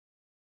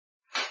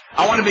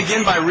I want to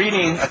begin by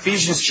reading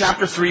Ephesians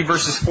chapter 3,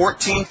 verses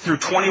 14 through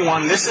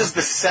 21. This is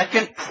the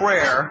second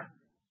prayer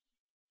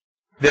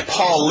that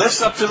Paul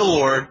lifts up to the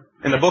Lord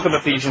in the book of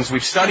Ephesians.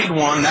 We've studied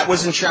one. That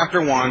was in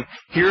chapter 1.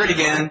 Hear it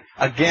again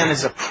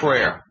as a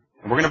prayer.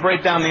 And we're going to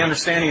break down the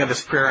understanding of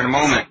this prayer in a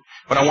moment.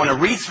 But I want to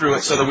read through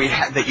it so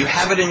that you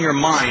have it in your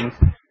mind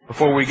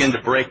before we begin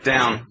to break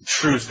down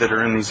truths that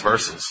are in these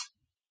verses.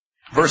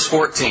 Verse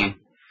 14.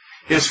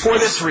 It is for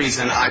this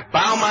reason I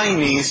bow my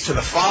knees to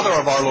the Father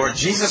of our Lord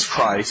Jesus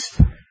Christ,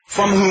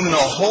 from whom the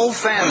whole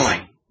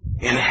family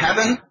in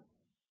heaven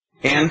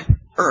and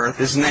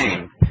earth is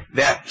named,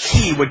 that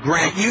He would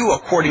grant you,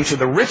 according to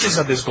the riches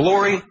of His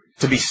glory,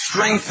 to be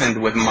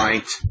strengthened with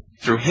might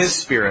through His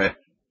Spirit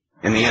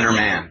in the inner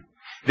man,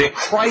 that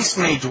Christ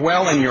may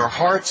dwell in your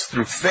hearts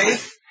through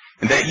faith,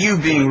 and that you,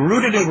 being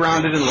rooted and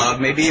grounded in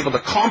love, may be able to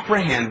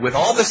comprehend with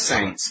all the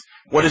saints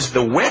what is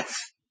the width,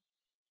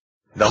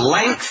 the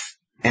length,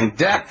 and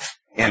depth,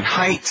 and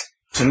height,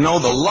 to know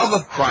the love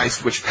of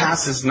Christ which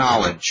passes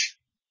knowledge,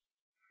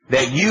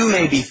 that you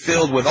may be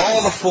filled with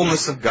all the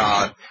fullness of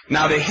God.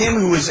 Now to Him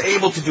who is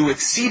able to do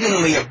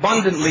exceedingly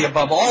abundantly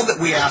above all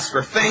that we ask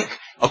or think,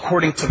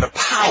 according to the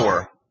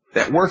power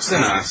that works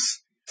in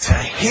us, to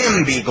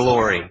Him be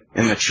glory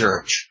in the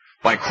church,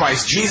 by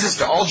Christ Jesus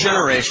to all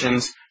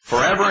generations,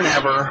 forever and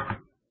ever.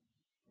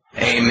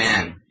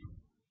 Amen.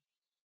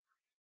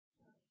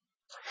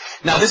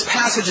 Now this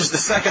passage is the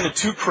second of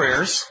two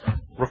prayers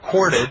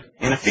recorded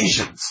in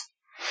Ephesians.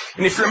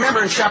 And if you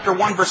remember in chapter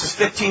 1, verses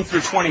 15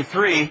 through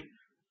 23,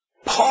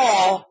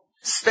 Paul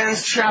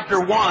spends chapter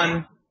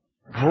 1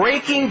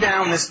 breaking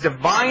down this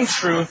divine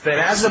truth that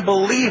as a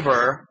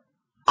believer,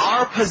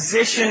 our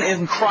position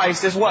in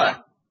Christ is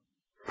what?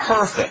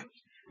 Perfect.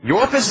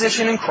 Your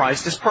position in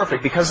Christ is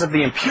perfect because of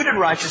the imputed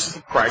righteousness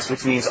of Christ,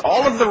 which means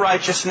all of the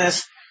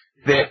righteousness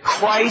that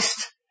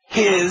Christ,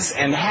 His,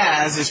 and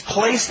has is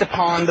placed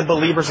upon the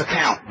believer's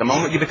account the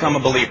moment you become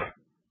a believer.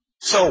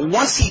 So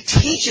once he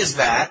teaches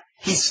that,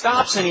 he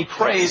stops and he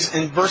prays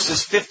in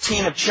verses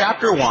 15 of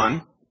chapter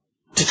 1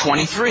 to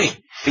 23.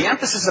 The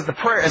emphasis of the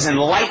prayer is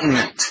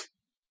enlightenment,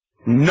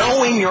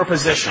 knowing your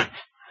position.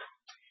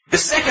 The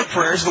second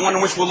prayer is the one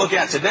in which we'll look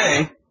at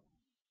today,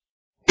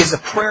 is a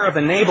prayer of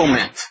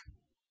enablement.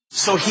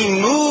 So he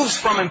moves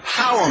from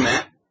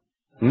empowerment,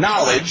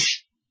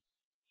 knowledge,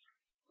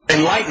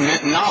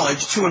 enlightenment,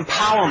 knowledge, to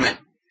empowerment.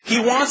 He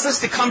wants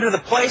us to come to the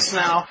place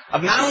now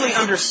of not only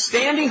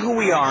understanding who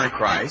we are in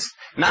Christ,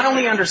 not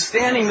only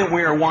understanding that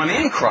we are one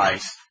in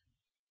Christ,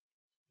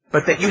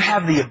 but that you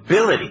have the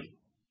ability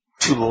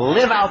to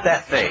live out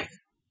that faith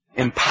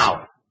in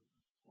power.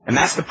 And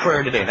that's the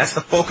prayer today. That's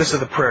the focus of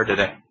the prayer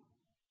today.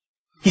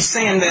 He's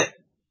saying that,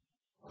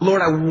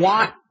 Lord, I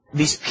want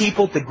these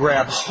people to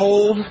grab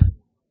hold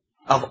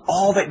of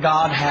all that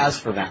God has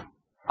for them.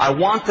 I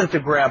want them to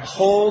grab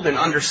hold and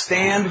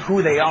understand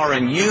who they are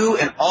in you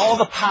and all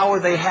the power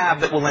they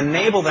have that will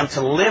enable them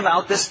to live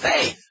out this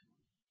faith.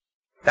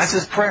 That's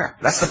his prayer.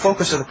 That's the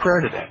focus of the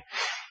prayer today.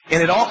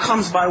 And it all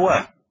comes by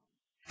what?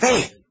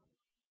 Faith.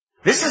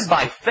 This is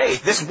by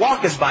faith. This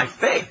walk is by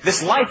faith.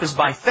 This life is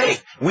by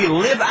faith. We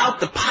live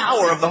out the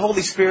power of the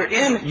Holy Spirit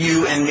in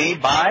you and me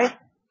by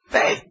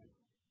faith.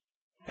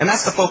 And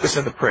that's the focus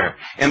of the prayer.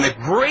 And the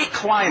great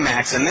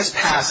climax in this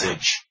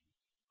passage,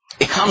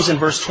 it comes in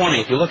verse 20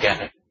 if you look at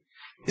it.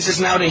 It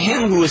says, now to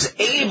Him who is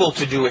able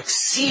to do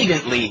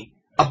exceedingly,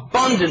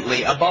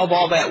 abundantly, above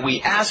all that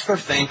we ask or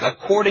think,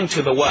 according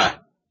to the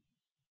what?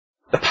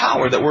 The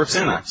power that works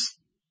in us.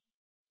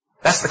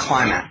 That's the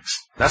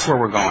climax. That's where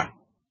we're going.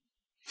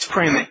 It's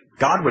praying that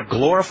God would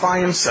glorify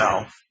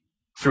Himself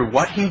through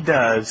what He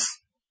does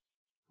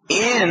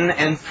in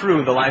and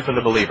through the life of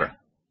the believer.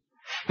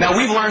 Now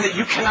we've learned that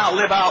you cannot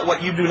live out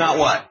what you do not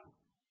what?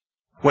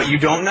 What you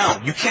don't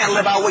know. You can't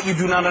live out what you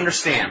do not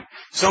understand.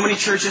 So many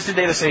churches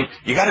today that say,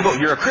 you gotta go,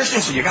 you're a Christian,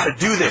 so you gotta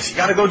do this, you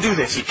gotta go do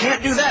this. You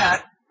can't do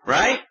that,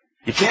 right?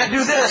 You can't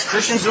do this,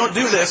 Christians don't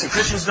do this, and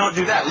Christians don't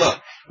do that. Look,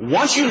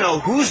 once you know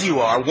whose you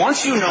are,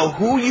 once you know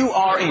who you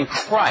are in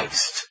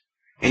Christ,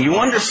 and you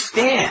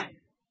understand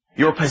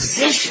your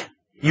position,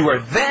 you are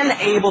then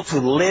able to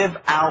live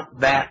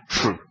out that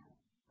truth.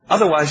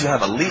 Otherwise, you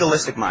have a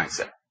legalistic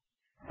mindset.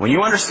 When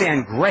you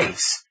understand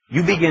grace,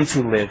 you begin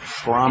to live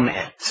from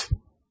it.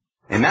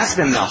 And that's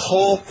been the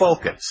whole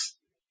focus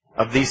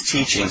of these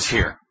teachings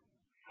here.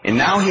 And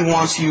now he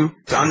wants you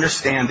to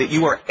understand that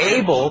you are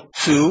able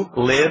to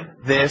live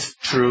this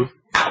truth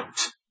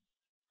out.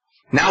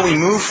 Now we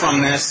move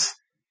from this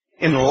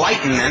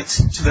enlightenment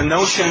to the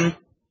notion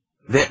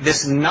that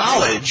this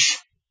knowledge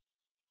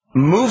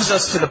moves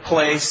us to the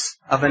place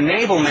of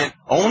enablement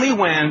only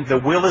when the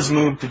will is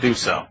moved to do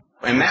so.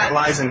 And that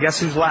lies in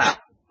guess whose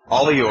lap?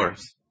 All of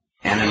yours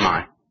and in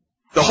mine.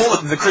 The whole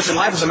of the Christian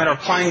life is a matter of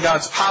applying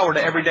God's power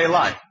to everyday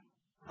life.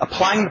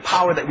 Applying the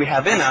power that we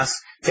have in us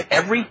to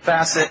every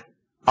facet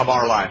of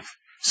our life.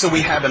 So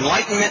we have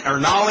enlightenment or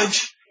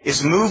knowledge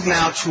is moved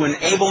now to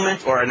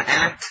enablement or an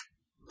act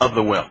of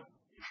the will.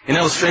 An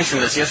illustration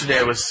of this, yesterday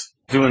I was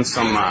doing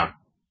some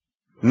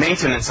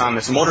maintenance on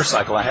this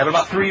motorcycle I have.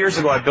 About 3 years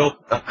ago, I built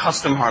a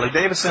custom Harley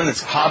Davidson.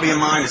 It's a hobby of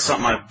mine. It's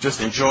something I've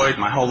just enjoyed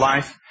my whole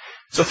life.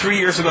 So 3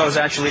 years ago, I was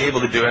actually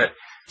able to do it.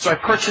 So I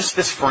purchased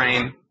this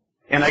frame,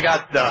 and I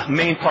got the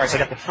main parts. I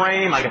got the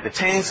frame, I got the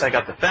tanks, I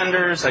got the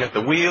fenders, I got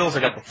the wheels,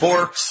 I got the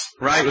forks,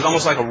 right? It was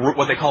almost like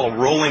what they call a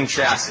rolling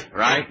chassis,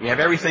 right? You have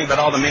everything but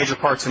all the major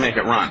parts to make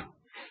it run.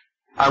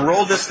 I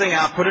rolled this thing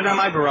out, put it in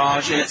my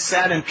garage, and it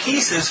sat in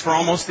pieces for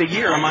almost a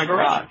year in my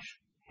garage.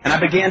 And I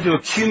began to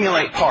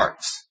accumulate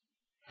parts.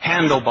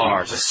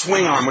 Handlebars, a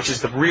swing arm, which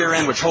is the rear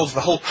end, which holds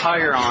the whole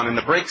tire on, and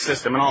the brake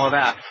system and all of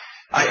that.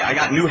 I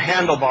got new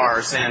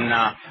handlebars, and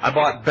I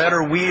bought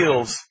better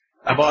wheels.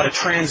 I bought a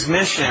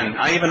transmission.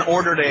 I even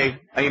ordered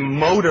a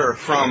motor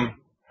from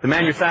the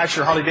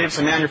manufacturer, Harley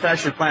Davidson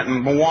manufacturing plant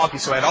in Milwaukee.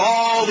 So I had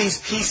all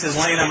these pieces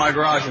laying in my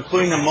garage,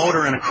 including a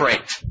motor and a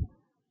crate.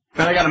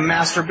 Then I got a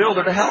master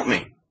builder to help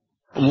me.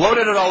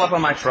 Loaded it all up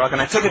on my truck, and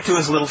I took it to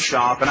his little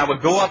shop, and I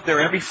would go up there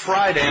every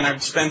Friday, and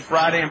I'd spend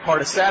Friday and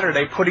part of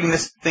Saturday putting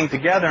this thing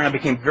together, and I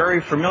became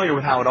very familiar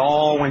with how it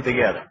all went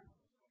together.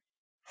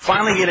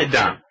 Finally get it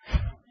done.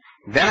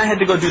 Then I had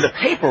to go do the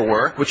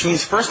paperwork, which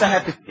means first I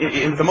have to,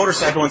 in the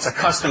motorcycle, it's a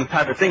custom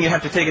type of thing, you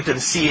have to take it to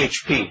the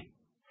CHP,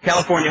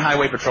 California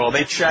Highway Patrol.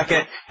 They check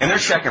it, and they're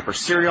checking for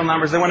serial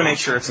numbers. They want to make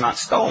sure it's not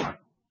stolen.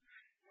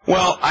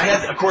 Well,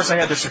 of course I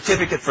had the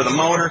certificate for the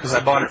motor, because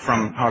I bought it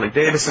from Harley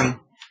Davidson.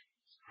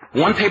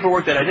 One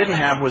paperwork that I didn't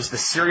have was the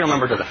serial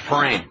number to the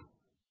frame.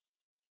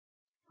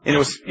 And it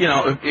was,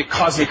 it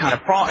caused me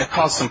it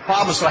caused some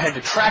problems, so I had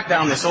to track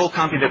down this old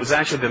company that was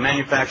actually the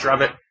manufacturer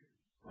of it.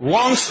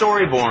 Long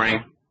story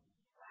boring.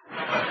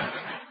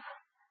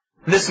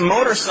 This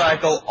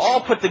motorcycle,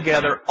 all put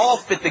together, all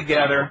fit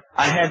together.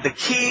 I had the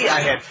key, I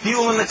had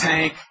fuel in the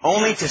tank,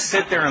 only to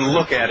sit there and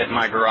look at it in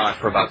my garage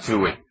for about 2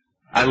 weeks.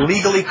 I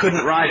legally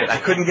couldn't ride it. I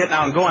couldn't get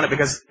out and go on it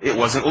because it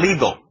wasn't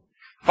legal.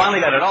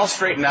 Finally got it all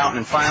straightened out,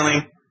 and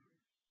finally,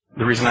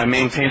 the reason I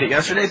maintained it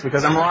yesterday is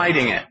because I'm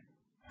riding it.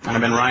 And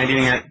I've been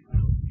riding it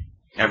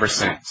ever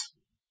since.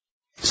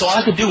 So all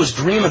I could do was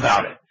dream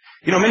about it.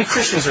 Many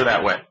Christians are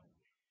that way.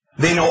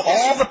 They know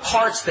all the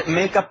parts that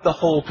make up the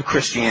whole to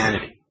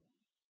Christianity.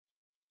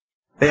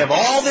 They have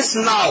all this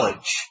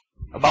knowledge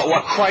about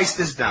what Christ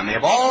has done. They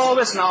have all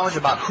this knowledge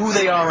about who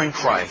they are in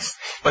Christ.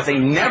 But they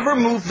never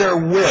move their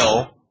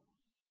will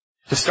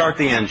to start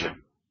the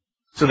engine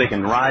so they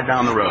can ride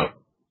down the road.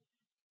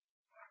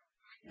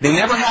 They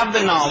never have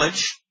the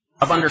knowledge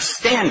of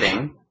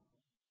understanding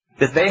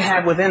that they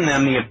have within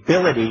them the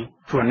ability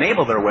to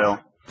enable their will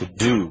to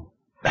do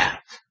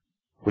that,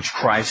 which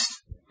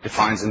Christ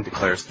defines and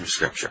declares through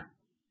Scripture.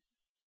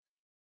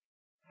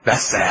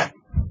 That's sad.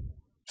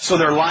 So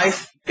their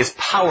life is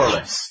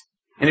powerless,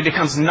 and it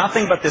becomes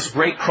nothing but this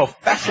great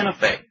profession of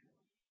faith,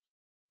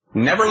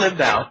 never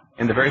lived out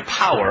in the very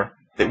power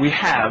that we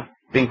have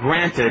been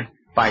granted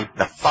by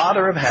the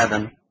Father of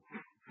heaven,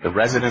 the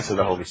residence of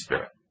the Holy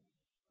Spirit.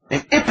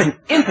 An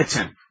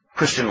impotent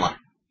Christian life.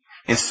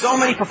 And so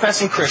many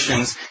professing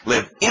Christians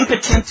live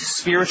impotent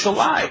spiritual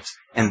lives,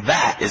 and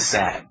that is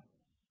sad.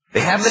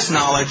 They have this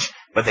knowledge,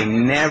 but they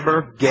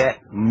never get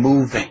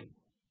moving.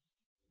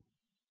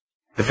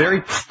 The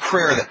very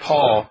prayer that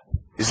Paul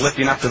is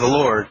lifting up to the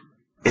Lord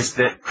is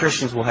that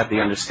Christians will have the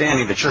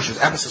understanding, the church of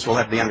Ephesus will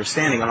have the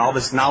understanding on all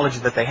this knowledge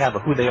that they have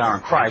of who they are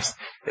in Christ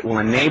that will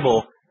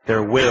enable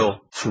their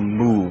will to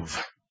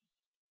move.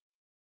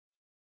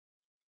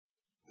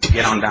 To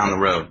get on down the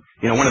road.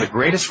 One of the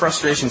greatest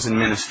frustrations in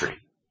ministry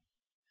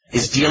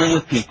is dealing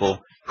with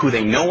people who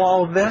they know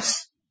all of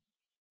this,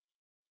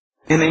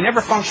 and they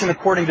never function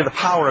according to the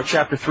power of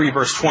chapter 3,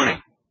 verse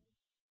 20.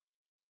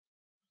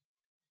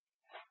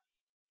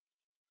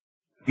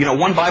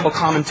 One Bible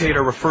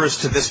commentator refers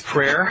to this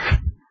prayer.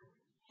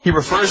 He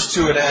refers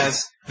to it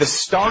as the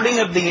starting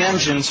of the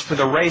engines for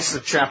the race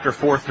of chapter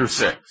 4 through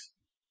 6.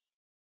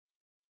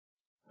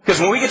 Because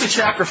when we get to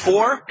chapter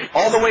 4,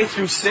 all the way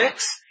through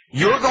 6,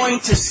 you're going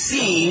to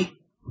see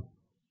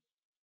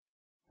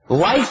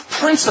life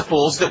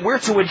principles that we're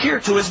to adhere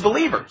to as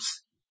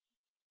believers.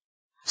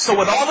 So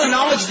with all the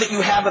knowledge that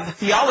you have of the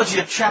theology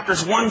of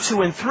chapters 1,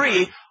 2, and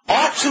 3,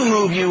 ought to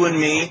move you and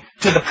me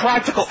to the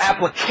practical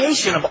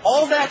application of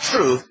all that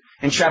truth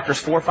in chapters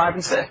 4, 5,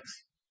 and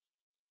 6.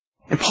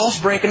 And Paul's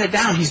breaking it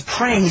down. He's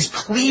praying, he's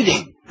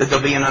pleading that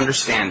there'll be an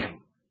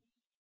understanding.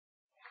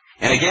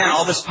 And again,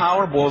 all this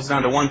power boils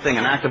down to one thing,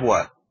 an act of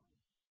what?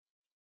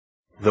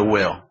 The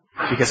will.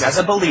 Because as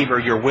a believer,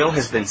 your will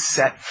has been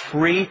set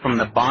free from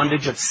the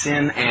bondage of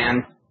sin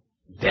and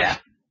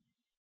death.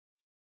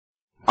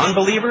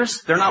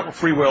 Unbelievers, they're not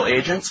free will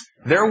agents.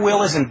 Their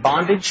will is in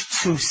bondage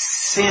to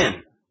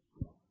sin.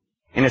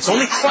 And it's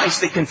only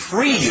Christ that can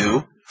free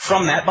you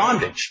from that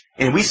bondage.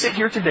 And we sit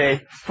here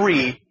today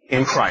free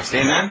in Christ.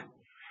 Amen?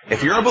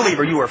 If you're a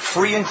believer, you are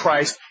free in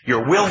Christ.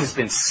 Your will has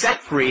been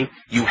set free.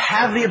 You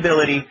have the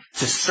ability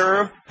to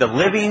serve the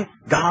living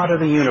God of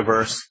the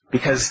universe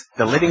because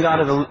the living God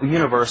of the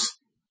universe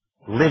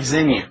lives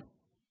in you.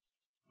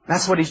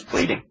 That's what he's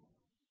pleading.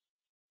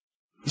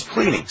 He's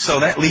pleading. So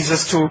that leads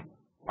us to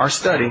our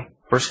study,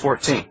 verse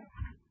 14.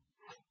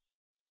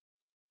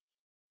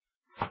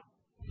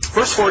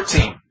 Verse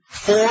 14.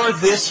 For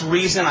this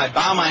reason I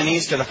bow my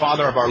knees to the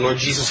Father of our Lord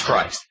Jesus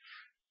Christ.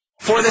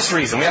 For this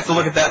reason. We have to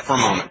look at that for a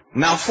moment.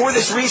 Now, for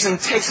this reason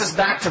takes us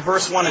back to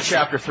verse 1 of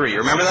chapter 3. You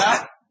remember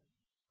that?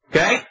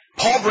 Okay?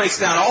 Paul breaks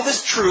down all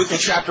this truth in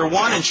chapter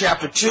 1 and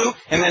chapter 2,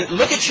 and then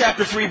look at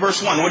chapter 3,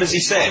 verse 1. What does he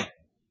say?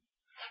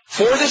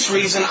 For this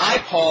reason, I,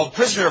 Paul,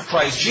 prisoner of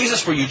Christ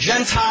Jesus, for you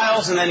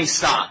Gentiles, and then he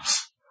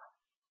stops.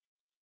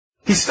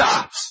 He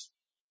stops.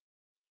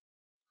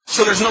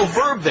 So there's no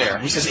verb there.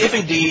 He says, if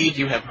indeed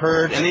you have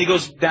heard, and then he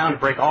goes down to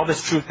break all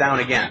this truth down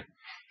again.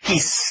 He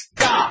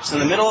stops in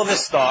the middle of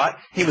his thought.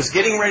 He was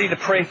getting ready to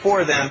pray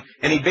for them,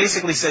 and he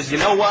basically says, you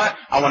know what?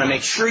 I want to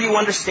make sure you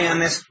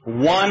understand this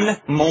one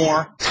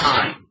more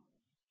time.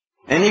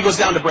 And he goes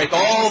down to break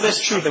all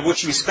this truth of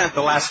which we spent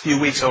the last few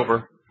weeks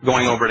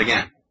going over it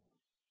again.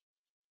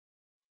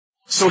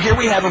 So here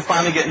we have him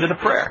finally get into the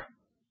prayer.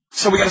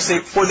 So we got to say,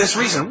 for this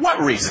reason.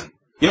 What reason?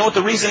 You know what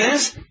the reason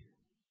is?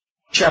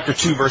 Chapter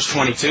 2, verse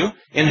 22.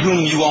 In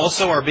whom you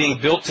also are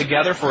being built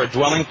together for a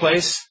dwelling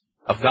place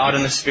of God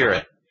in the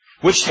Spirit.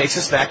 Which takes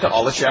us back to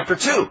all of chapter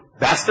 2.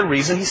 That's the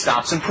reason he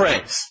stops and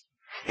prays.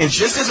 And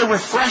just as a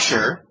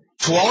refresher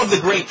to all of the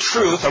great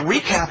truth, a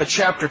recap of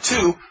chapter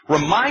 2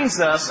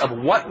 reminds us of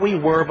what we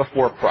were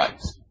before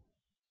Christ.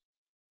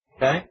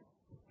 Okay?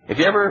 If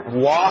you ever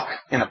walk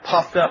in a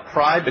puffed up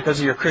pride because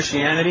of your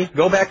Christianity,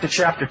 go back to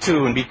chapter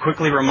 2 and be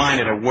quickly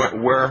reminded of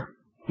where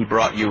he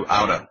brought you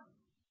out of.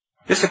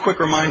 Just a quick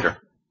reminder.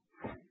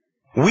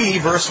 We,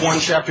 verse 1,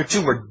 chapter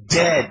 2, were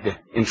dead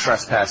in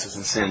trespasses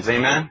and sins.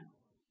 Amen?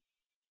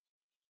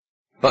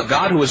 But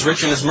God, who is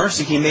rich in His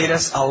mercy, He made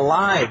us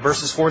alive,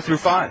 verses 4 through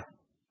 5.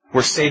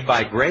 We're saved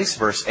by grace,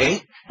 verse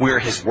 8. We are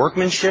His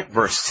workmanship,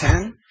 verse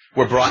 10.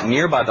 We're brought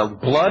near by the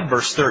blood,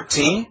 verse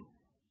 13.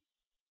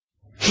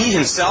 He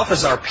Himself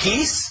is our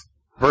peace,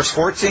 verse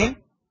 14.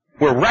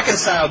 We're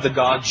reconciled to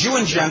God, Jew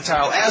and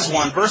Gentile, as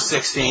one, verse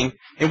 16.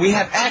 And we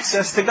have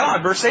access to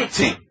God, verse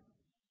 18.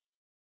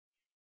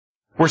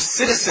 We're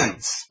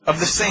citizens of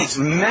the saints,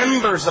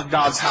 members of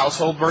God's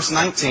household, verse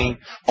 19,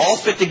 all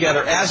fit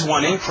together as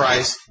one in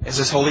Christ, as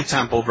His holy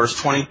temple, verse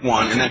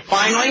 21. And then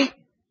finally,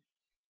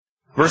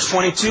 verse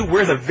 22,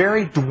 we're the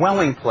very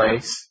dwelling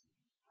place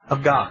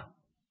of God.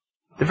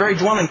 The very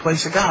dwelling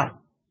place of God.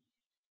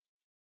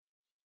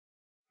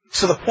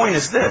 So the point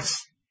is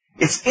this.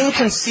 It's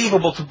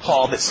inconceivable to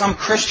Paul that some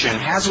Christian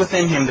has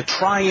within him the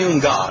triune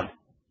God,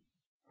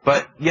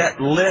 but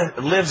yet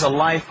lives a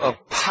life of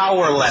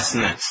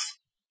powerlessness.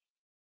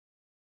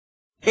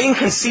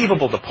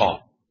 Inconceivable to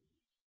Paul.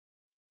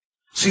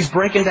 So he's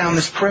breaking down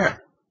this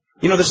prayer.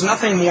 You know, there's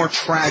nothing more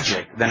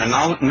tragic than a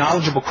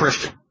knowledgeable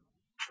Christian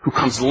who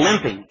comes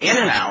limping in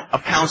and out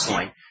of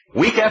counseling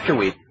week after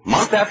week,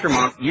 month after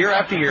month, year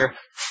after year,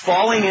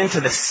 falling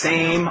into the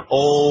same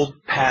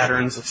old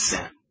patterns of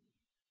sin.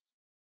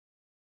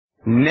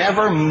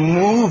 Never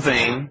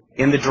moving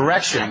in the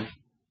direction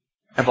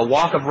of a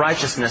walk of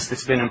righteousness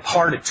that's been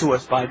imparted to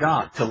us by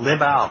God to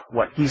live out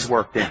what He's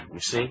worked in, you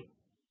see?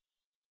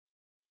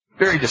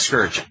 Very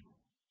discouraging.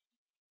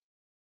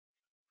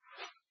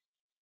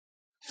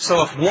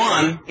 So if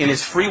one, in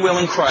his free will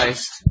in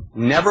Christ,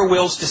 never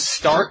wills to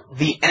start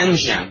the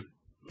engine,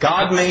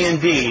 God may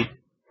indeed,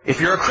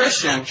 if you're a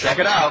Christian, check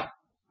it out,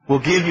 will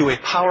give you a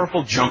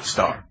powerful jump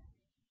start.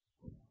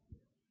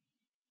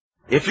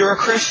 If you're a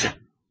Christian,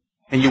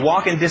 and you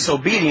walk in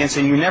disobedience,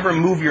 and you never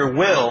move your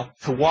will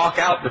to walk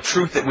out the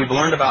truth that we've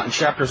learned about in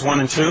chapters 1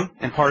 and 2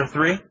 and part of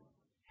 3,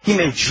 He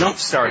may jump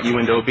start you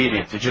into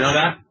obedience. Did you know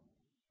that?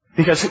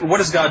 Because what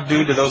does God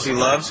do to those He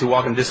loves who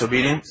walk in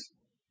disobedience?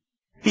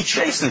 He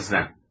chastens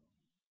them.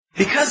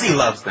 Because He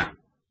loves them.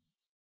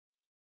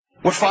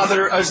 What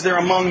father is there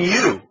among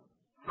you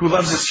who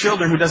loves his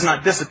children who does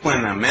not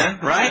discipline them, man?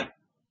 Right?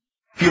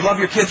 If you love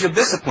your kids, you'll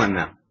discipline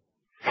them.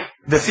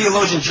 The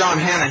theologian John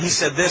Hanna, he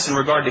said this in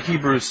regard to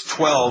Hebrews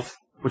 12,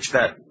 which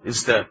that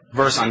is the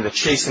verse on the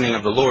chastening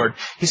of the Lord.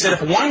 He said,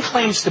 if one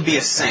claims to be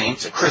a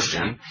saint, a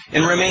Christian,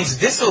 and remains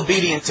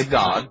disobedient to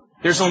God,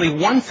 there's only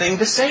one thing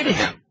to say to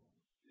him.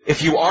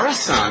 If you are a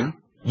son,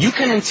 you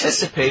can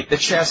anticipate the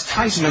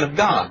chastisement of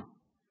God.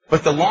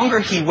 But the longer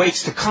He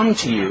waits to come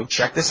to you,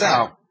 check this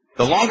out,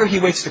 the longer He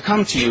waits to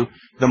come to you,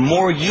 the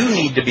more you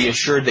need to be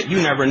assured that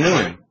you never knew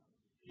Him.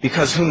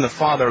 Because whom the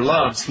Father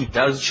loves, He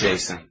does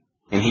chasten,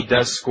 and He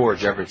does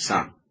scourge every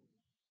son.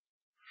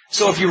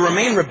 So if you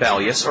remain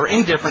rebellious or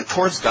indifferent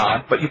towards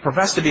God, but you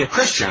profess to be a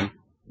Christian,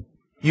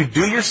 you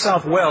do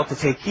yourself well to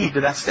take heed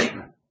to that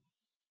statement.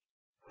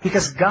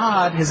 Because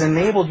God has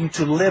enabled you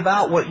to live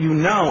out what you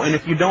know, and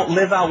if you don't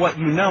live out what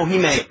you know, He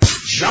may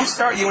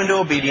jumpstart you into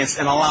obedience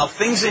and allow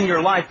things in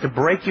your life to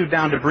break you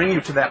down to bring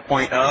you to that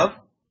point of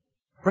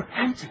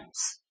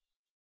repentance.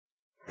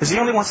 Because He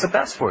only wants the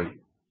best for you.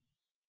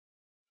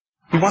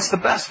 He wants the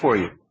best for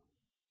you.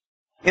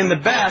 And the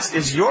best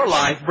is your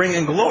life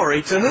bringing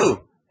glory to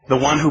who? The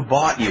one who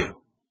bought you.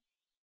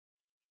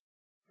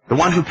 The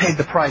one who paid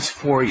the price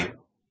for you.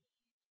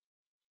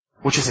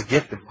 Which is a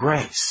gift of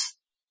grace.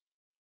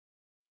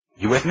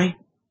 You with me?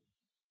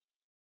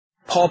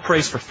 Paul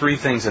prays for three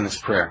things in this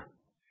prayer.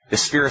 The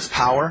Spirit's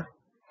power,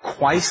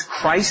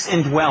 Christ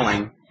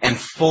indwelling and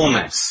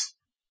fullness.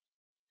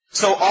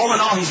 So all in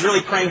all, he's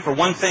really praying for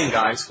one thing,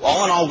 guys.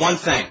 All in all, one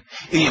thing.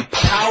 The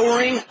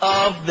empowering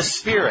of the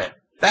Spirit.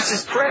 That's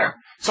his prayer.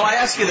 So I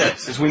ask you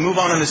this as we move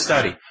on in the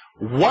study.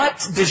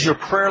 What does your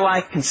prayer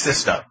life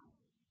consist of?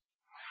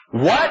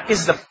 What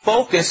is the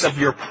focus of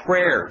your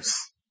prayers?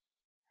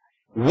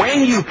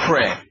 When you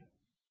pray,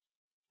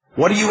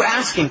 what are you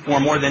asking for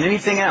more than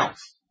anything else?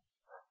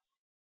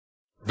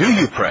 Do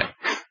you pray?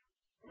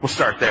 We'll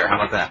start there. How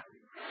about that?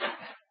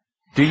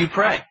 Do you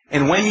pray?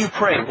 And when you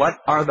pray, what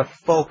are the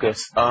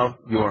focus of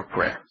your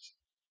prayers?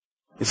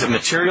 Is it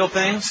material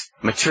things?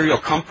 Material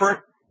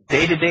comfort?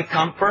 Day-to-day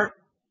comfort?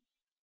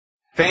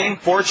 Fame?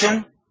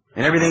 Fortune?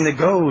 And everything that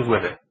goes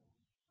with it?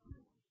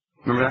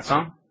 Remember that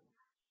song?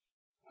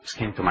 Just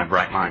came to my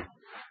bright mind.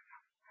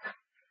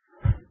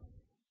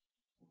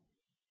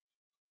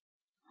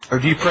 Or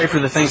do you pray for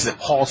the things that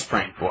Paul's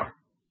praying for?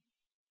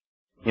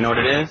 You know what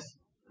it is?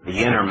 The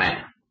inner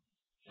man.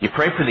 You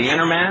pray for the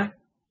inner man?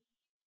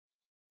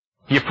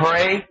 You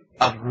pray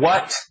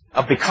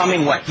of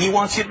becoming what he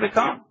wants you to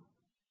become?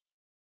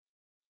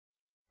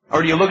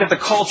 Or do you look at the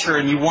culture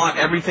and you want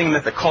everything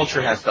that the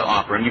culture has to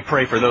offer and you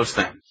pray for those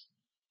things?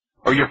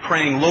 Or you're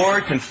praying,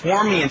 Lord,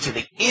 conform me into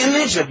the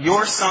image of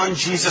your Son,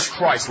 Jesus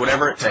Christ,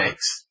 whatever it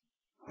takes.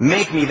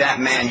 Make me that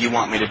man you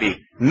want me to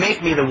be.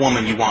 Make me the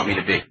woman you want me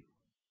to be.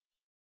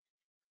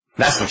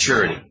 That's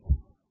maturity.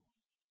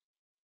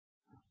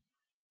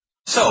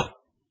 So,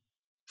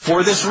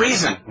 for this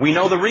reason, we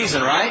know the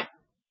reason, right?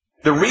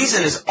 The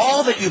reason is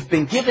all that you've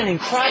been given in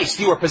Christ.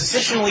 You are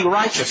positionally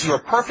righteous. You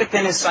are perfect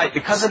in His sight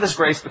because of His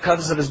grace,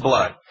 because of His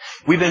blood.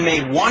 We've been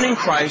made one in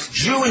Christ,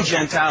 Jew and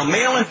Gentile,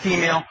 male and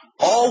female,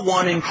 all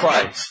one in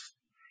Christ.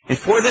 And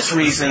for this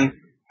reason,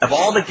 of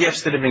all the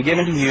gifts that have been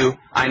given to you,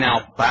 I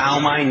now bow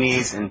my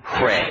knees and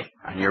pray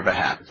on your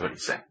behalf, is what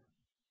he's saying.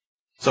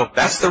 So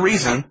that's the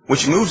reason,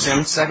 which moves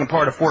him, second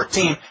part of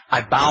 14,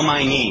 I bow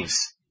my knees.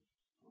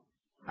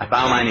 I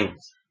bow my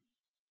knees.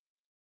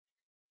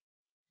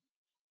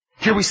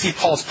 Here we see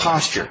Paul's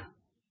posture.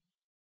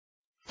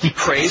 He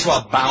prays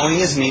while bowing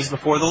his knees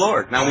before the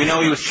Lord. Now we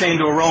know he was chained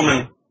to a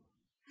Roman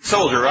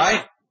soldier,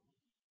 right?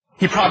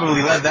 He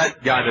probably led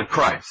that guy to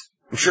Christ.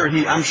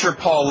 I'm sure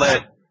Paul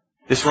led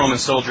this Roman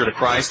soldier to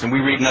Christ, and we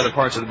read in other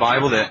parts of the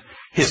Bible that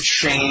his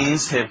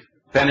chains have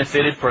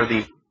benefited for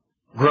the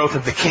growth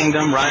of the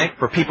kingdom, right?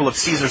 For people of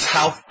Caesar's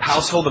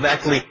household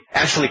have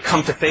actually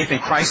come to faith in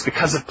Christ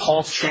because of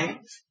Paul's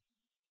chains.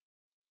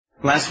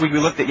 Last week we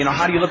looked at,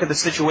 how do you look at the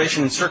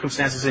situation and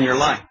circumstances in your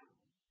life?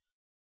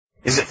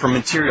 Is it for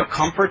material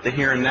comfort, the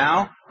here and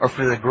now, or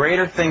for the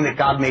greater thing that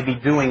God may be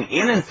doing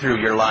in and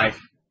through your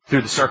life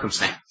through the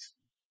circumstance?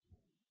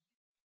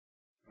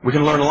 We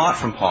can learn a lot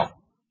from Paul.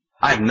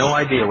 I have no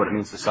idea what it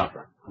means to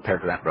suffer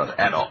compared to that brother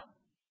at all.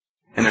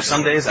 And there's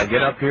some days I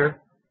get up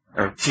here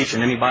or teach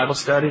in any Bible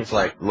study, it's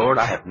like, Lord,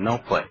 I have no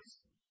place.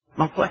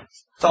 No place.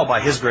 It's all by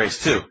His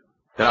grace, too,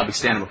 that I'll be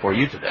standing before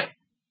you today.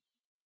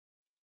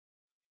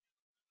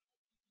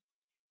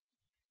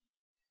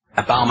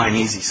 I bow my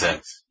knees, he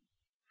says.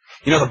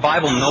 The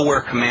Bible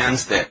nowhere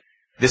commands that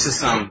this is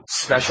some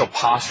special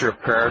posture of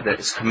prayer that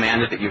is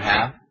commanded that you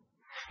have.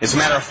 As a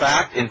matter of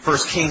fact, in 1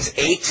 Kings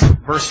 8,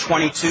 verse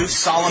 22,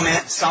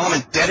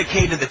 Solomon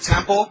dedicated the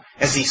temple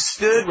as he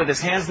stood with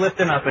his hands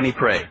lifted up and he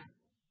prayed.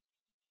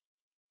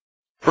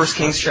 1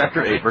 Kings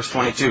chapter 8, verse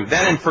 22.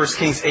 Then in 1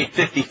 Kings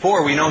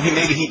 8:54, we know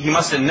he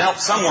must have knelt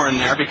somewhere in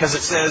there because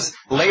it says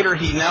later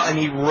he knelt and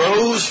he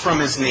rose from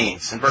his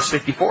knees in verse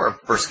 54 of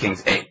 1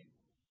 Kings 8.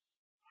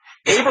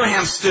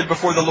 Abraham stood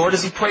before the Lord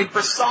as he prayed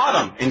for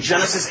Sodom in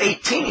Genesis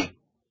 18.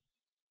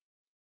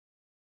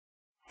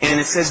 And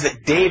it says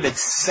that David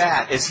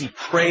sat as he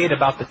prayed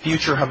about the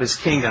future of his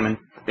kingdom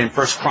in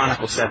 1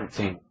 Chronicles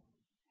 17.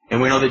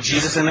 And we know that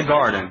Jesus in the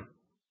garden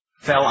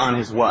fell on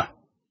his what?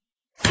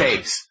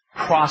 Face,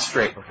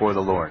 prostrate before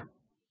the Lord.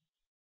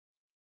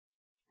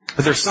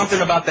 But there's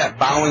something about that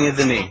bowing of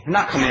the knee. You're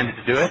not commanded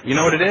to do it. You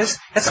know what it is?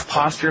 That's a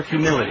posture of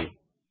humility.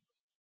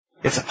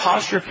 It's a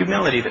posture of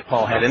humility that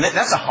Paul had. And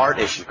that's a heart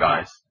issue,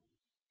 guys.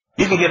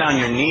 You can get on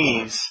your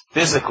knees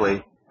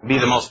physically, be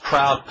the most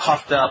proud,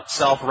 puffed up,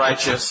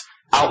 self-righteous,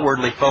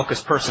 outwardly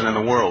focused person in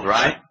the world,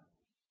 right?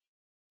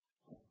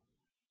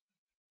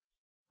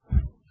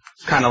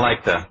 It's kind of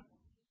like the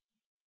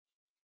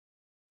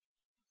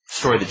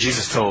story that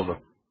Jesus told.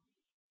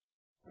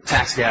 The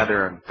tax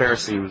gatherer and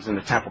Pharisee who was in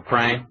the temple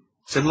praying.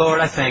 Said, Lord,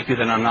 I thank you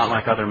that I'm not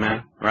like other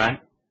men, right?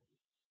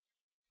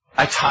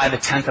 I tithe a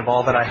tenth of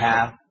all that I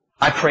have.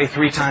 I pray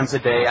 3 times a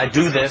day. I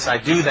do this, I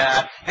do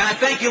that. And I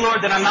thank you,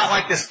 Lord, that I'm not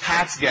like this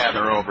tax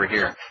gatherer over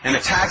here. And the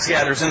tax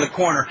gatherer's in the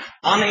corner,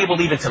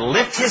 unable even to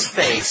lift his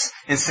face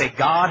and say,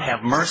 God,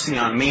 have mercy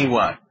on me,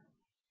 what?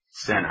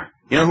 Sinner.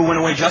 You know who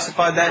went away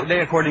justified that day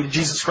according to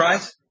Jesus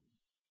Christ?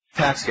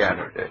 Tax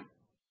gatherer did.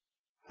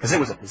 Because it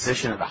was a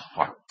position of the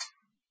heart.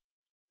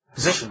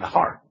 Position of the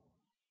heart.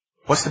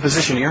 What's the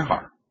position of your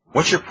heart?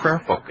 What's your prayer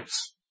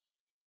focus?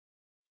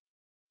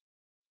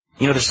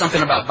 There's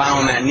something about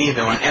bowing that knee,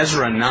 though. In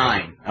Ezra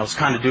 9, I was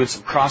kind of doing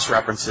some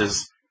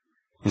cross-references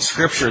in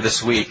Scripture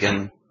this week,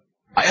 and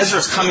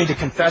Ezra's coming to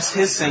confess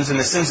his sins and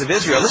the sins of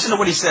Israel. Listen to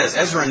what he says.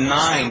 Ezra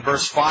 9,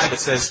 verse 5, it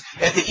says,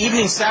 "At the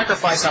evening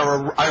sacrifice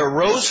I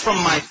arose from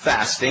my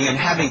fasting, and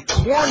having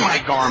torn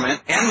my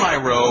garment and my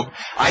robe,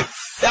 I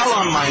fell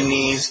on my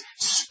knees,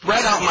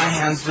 spread out my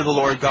hands to the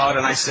Lord God,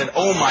 and I said,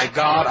 'Oh my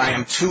God, I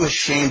am too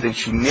ashamed and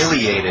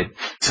humiliated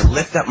to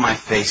lift up my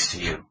face to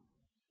you,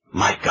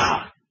 my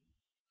God.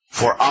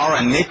 For our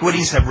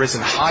iniquities have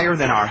risen higher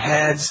than our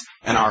heads,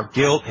 and our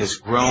guilt has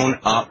grown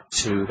up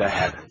to the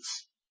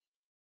heavens.'"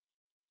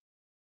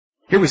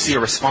 Here we see a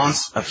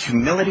response of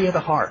humility of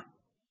the heart.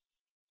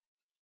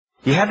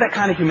 Do you have that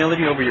kind of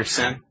humility over your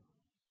sin?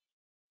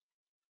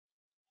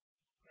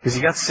 Because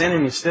you got sin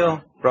in you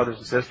still, brothers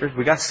and sisters.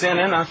 We got sin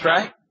in us,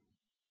 right?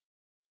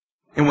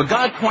 And when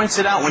God points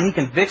it out, when He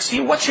convicts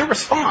you, what's your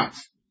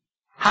response?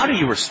 How do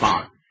you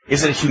respond?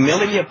 Is it a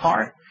humility of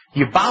heart? Do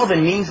you bow the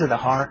knees of the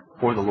heart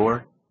for the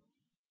Lord?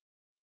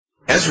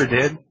 Ezra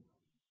did.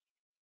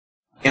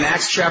 In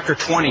Acts chapter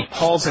 20,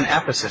 Paul's in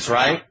Ephesus,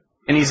 right?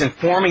 And he's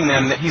informing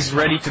them that he's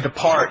ready to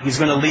depart. He's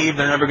going to leave.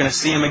 They're never going to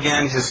see him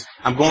again. He says,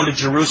 "I'm going to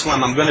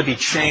Jerusalem. I'm going to be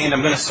chained.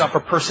 I'm going to suffer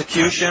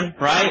persecution,"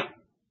 right?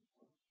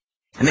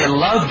 And they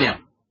loved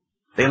him.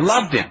 They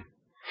loved him.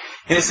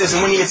 And it says,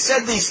 and when he had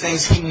said these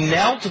things, he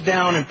knelt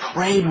down and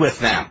prayed with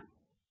them.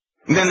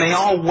 And then they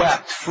all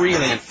wept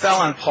freely and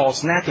fell on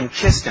Paul's neck and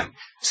kissed him,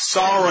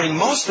 sorrowing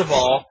most of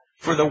all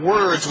for the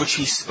words which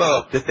he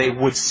spoke, that they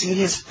would see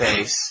his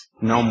face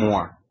no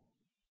more.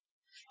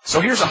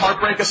 So here's a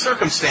heartbreak of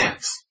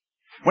circumstance.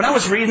 When I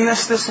was reading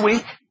this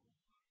week,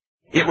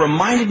 it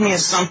reminded me of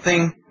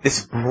something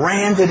that's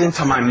branded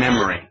into my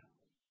memory.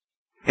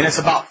 And it's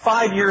about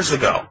 5 years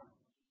ago.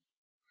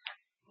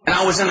 And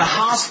I was in the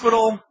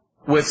hospital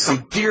with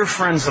some dear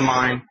friends of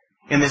mine,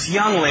 and this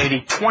young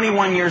lady,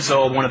 21 years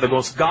old, one of the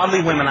most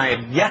godly women I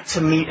had yet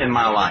to meet in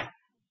my life.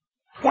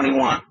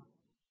 21.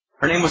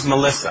 Her name was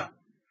Melissa.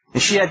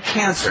 And she had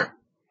cancer.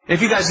 And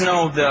if you guys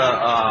know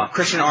the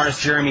Christian artist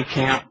Jeremy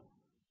Camp,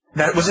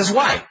 that was his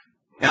wife.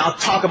 And I'll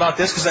talk about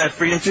this because I have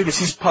freedom to, because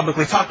he's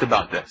publicly talked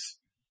about this.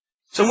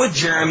 So I'm with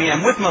Jeremy,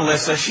 I'm with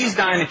Melissa, she's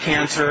dying of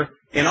cancer,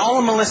 and all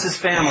of Melissa's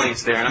family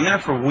is there, and I'm there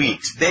for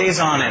weeks, days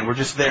on end, we're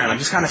just there, and I'm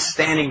just kind of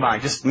standing by,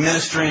 just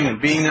ministering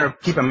and being there,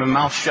 keeping my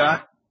mouth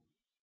shut.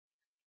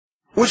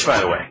 Which, by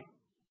the way,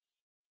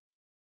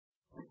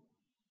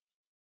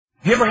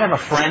 do you ever have a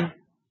friend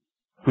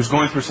who's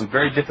going through some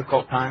very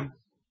difficult times?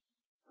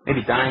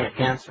 Maybe dying of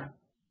cancer?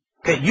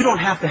 Okay, you don't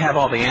have to have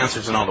all the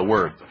answers and all the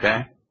words,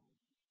 okay?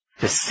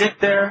 To sit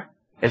there,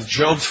 as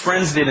Job's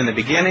friends did in the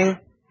beginning,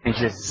 and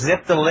just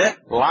zip the lid,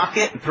 lock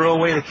it, and throw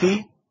away the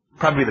key,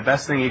 probably the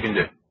best thing you can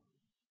do.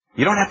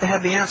 You don't have to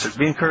have the answers.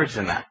 Be encouraged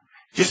in that.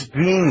 Just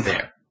being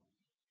there.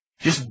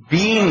 Just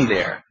being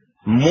there.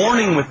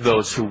 Mourning with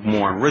those who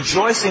mourn.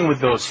 Rejoicing with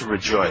those who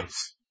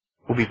rejoice.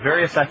 Will be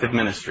very effective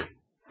ministry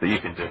that you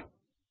can do. And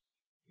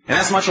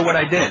that's much of what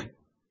I did.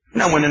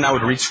 And I went and I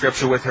would read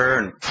scripture with her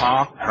and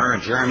talk, her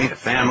and Jeremy, the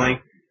family.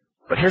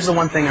 But here's the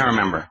one thing I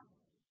remember.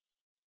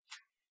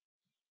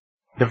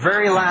 The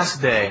very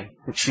last day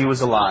that she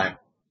was alive,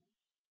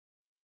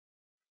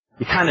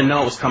 you kind of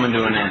know it was coming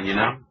to an end, you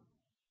know?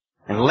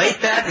 And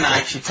late that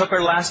night, she took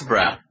her last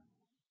breath.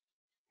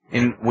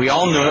 And we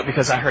all knew it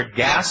because I heard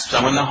gasps.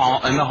 I'm in the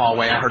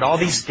hallway. I heard all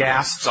these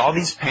gasps, all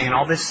these pain,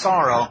 all this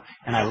sorrow.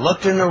 And I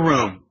looked in the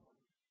room.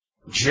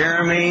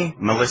 Jeremy,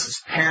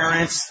 Melissa's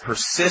parents, her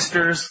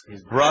sisters,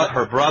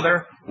 her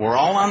brother were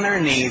all on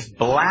their knees,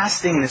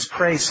 blasting this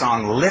praise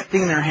song,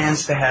 lifting their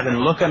hands to heaven,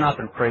 looking up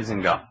and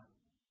praising God.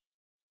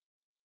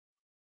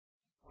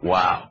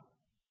 Wow.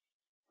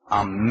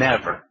 I'll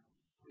never,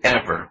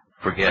 ever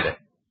forget it.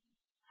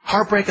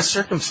 Heartbreak of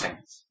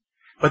circumstance.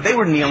 But they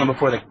were kneeling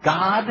before the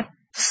God,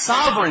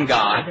 sovereign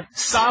God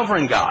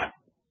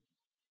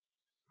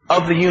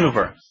of the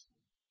universe,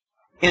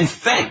 in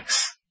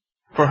thanks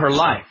for her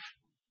life.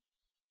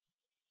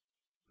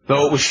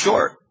 Though it was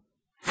short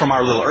from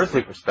our little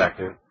earthly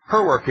perspective,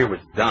 her work here was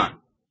done.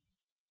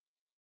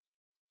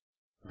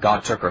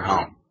 God took her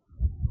home.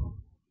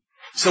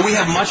 So we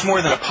have much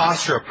more than a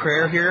posture of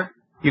prayer here,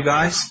 you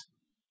guys.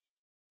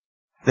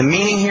 The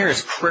meaning here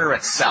is prayer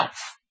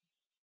itself.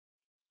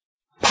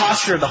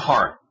 Posture of the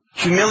heart.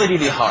 Humility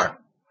of the heart.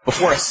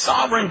 Before a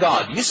sovereign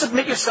God. Do you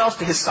submit yourselves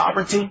to His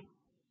sovereignty?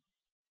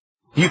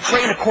 Do you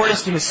pray in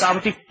accordance to His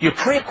sovereignty? Do you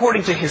pray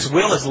according to His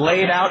will as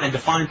laid out and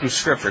defined through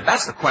Scripture?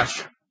 That's the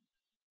question.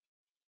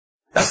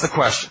 That's the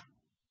question.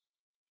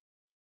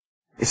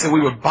 He said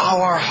we would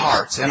bow our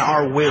hearts and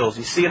our wills.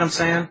 You see what I'm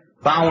saying?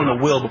 Bowing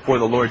the will before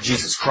the Lord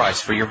Jesus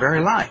Christ for your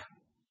very life.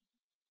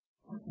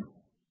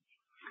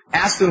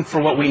 Ask Him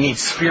for what we need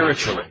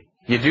spiritually.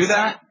 You do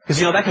that? Because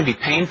you know that can be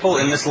painful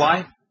in this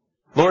life.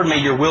 Lord, may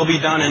your will be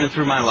done in and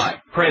through my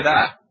life. Pray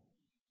that.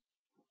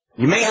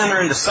 You may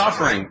enter into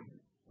suffering,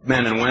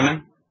 men and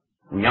women,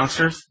 and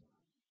youngsters.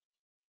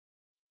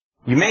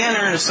 You may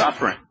enter into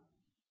suffering.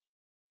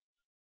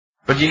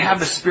 But do you have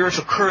the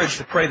spiritual courage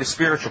to pray the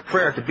spiritual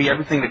prayer to be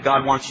everything that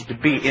God wants you to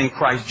be in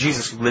Christ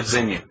Jesus who lives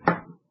in you?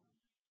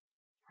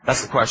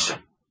 That's the question.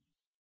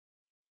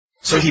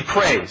 So he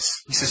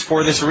prays. He says,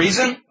 for this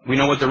reason, we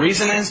know what the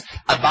reason is,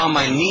 I bow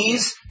my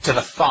knees to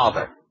the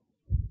Father.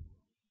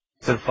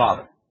 To the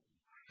Father.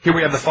 Here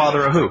we have the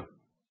Father of who?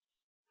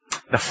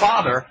 The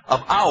Father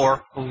of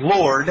our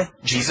Lord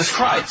Jesus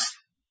Christ.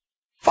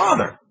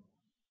 Father.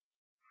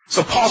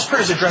 So Paul's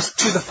prayer is addressed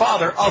to the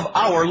Father of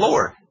our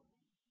Lord.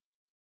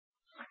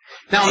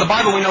 Now in the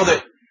Bible we know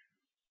that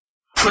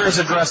prayer is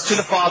addressed to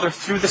the Father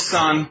through the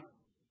Son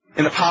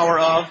in the power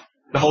of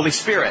the Holy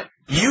Spirit.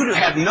 You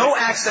have no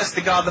access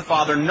to God the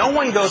Father. No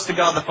one goes to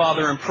God the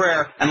Father in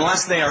prayer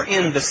unless they are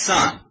in the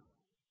Son.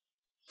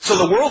 So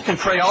the world can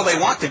pray all they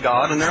want to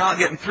God and they're not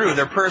getting through.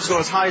 Their prayers go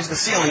as high as the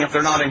ceiling if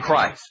they're not in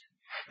Christ.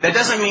 That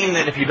doesn't mean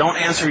that if you don't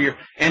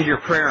end your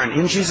prayer and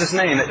in Jesus'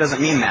 name, that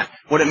doesn't mean that.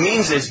 What it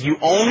means is you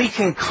only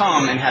can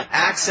come and have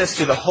access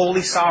to the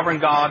holy sovereign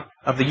God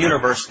of the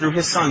universe through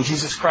His Son,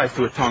 Jesus Christ,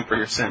 to atone for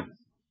your sins.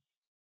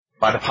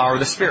 By the power of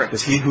the Spirit,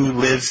 because He who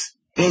lives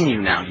in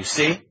you now, you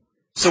see?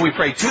 So we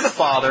pray to the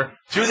Father,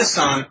 through the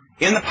Son,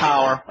 in the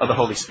power of the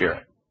Holy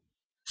Spirit.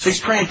 So he's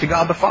praying to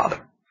God the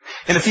Father.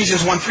 In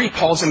Ephesians 1:3,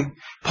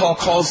 Paul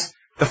calls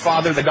the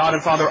Father, the God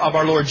and Father of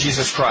our Lord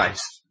Jesus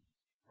Christ.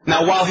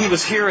 Now, while He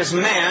was here as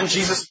man,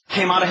 Jesus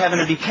came out of heaven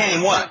and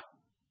became what?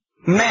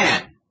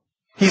 Man.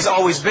 He's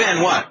always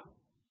been what?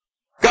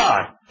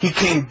 God. He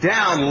came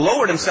down,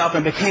 lowered Himself,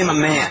 and became a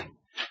man.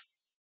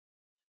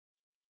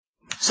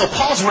 So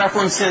Paul's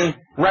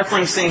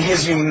referencing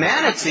His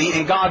humanity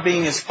and God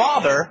being His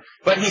Father,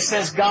 but he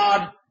says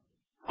God,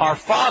 our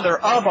Father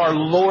of our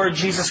Lord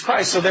Jesus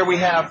Christ. So there we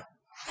have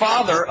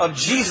Father of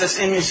Jesus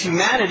in His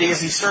humanity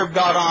as He served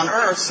God on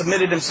earth,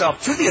 submitted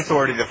Himself to the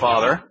authority of the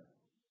Father,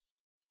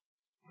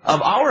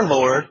 of our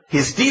Lord,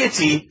 His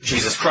deity,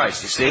 Jesus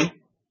Christ, you see?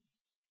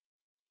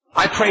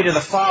 I pray to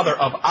the Father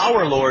of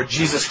our Lord,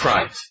 Jesus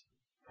Christ.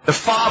 The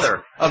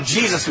Father of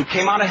Jesus who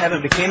came out of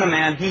heaven, became a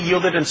man, He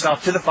yielded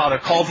Himself to the Father,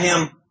 called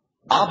Him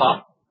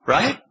Abba,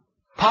 right?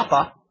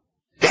 Papa,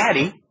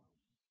 Daddy,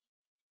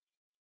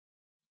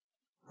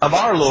 of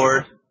our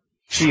Lord,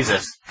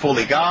 Jesus.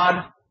 Fully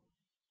God,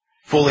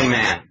 fully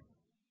man.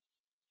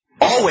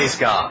 Always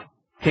God.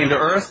 Came to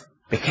earth,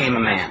 became a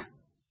man.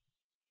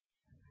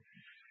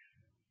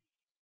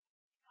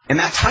 And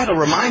that title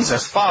reminds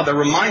us, Father,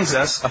 reminds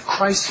us of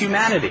Christ's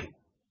humanity.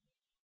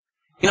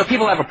 You know,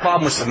 people have a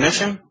problem with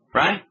submission,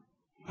 right?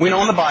 We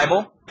know in the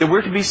Bible that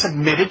we're to be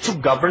submitted to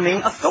governing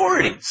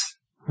authorities.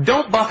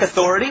 Don't buck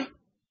authority.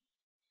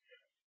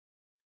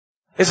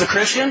 As a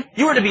Christian,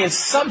 you are to be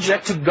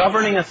subject to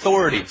governing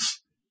authorities.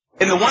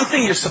 And the one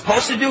thing you're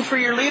supposed to do for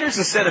your leaders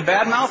instead of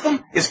badmouth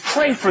them is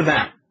pray for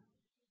them.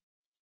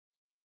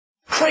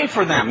 Pray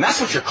for them.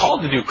 That's what you're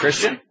called to do,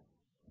 Christian.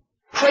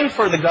 Pray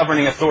for the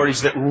governing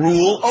authorities that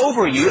rule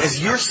over you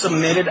as you're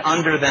submitted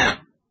under them.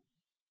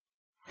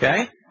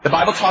 Okay? The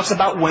Bible talks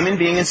about women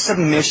being in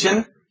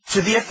submission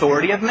to the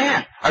authority of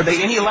man. Are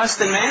they any less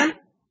than man?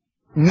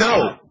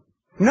 No.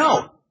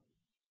 No.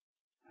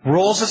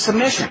 Roles of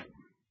submission.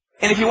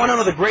 And if you want to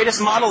know the greatest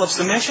model of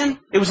submission,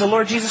 it was the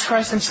Lord Jesus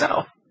Christ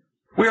Himself.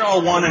 We're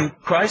all one in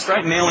Christ,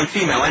 right? Male and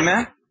female,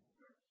 amen?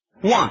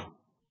 One.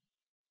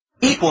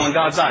 Equal in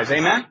God's eyes,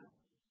 amen?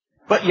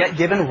 But yet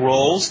given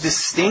roles,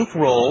 distinct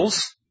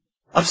roles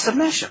of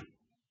submission.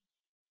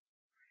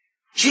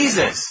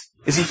 Jesus,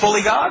 is He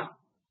fully God?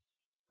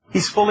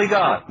 He's fully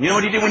God. You know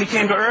what He did when He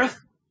came to earth?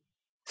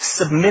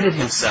 Submitted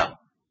Himself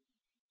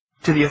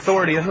to the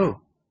authority of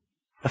who?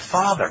 The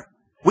Father.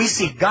 We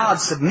see God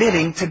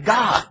submitting to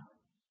God.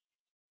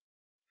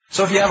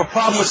 So if you have a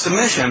problem with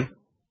submission,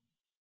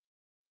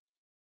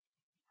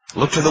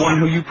 look to the one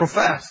who you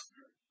profess,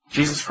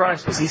 Jesus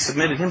Christ, because He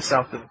submitted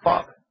Himself to the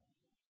Father.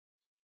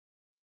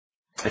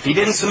 If He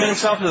didn't submit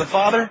Himself to the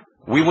Father,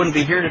 we wouldn't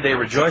be here today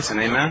rejoicing,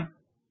 amen?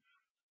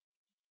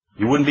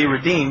 You wouldn't be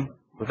redeemed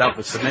without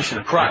the submission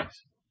of Christ.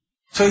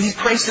 So He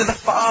prays to the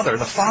Father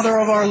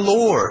of our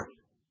Lord.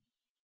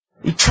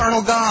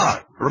 Eternal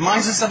God.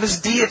 Reminds us of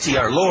His deity.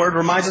 Our Lord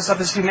reminds us of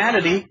His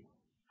humanity.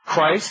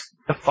 Christ,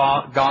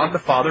 God the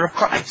Father of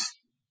Christ.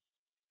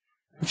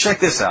 Check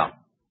this out.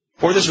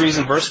 For this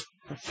reason, verse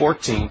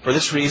 14, for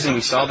this reason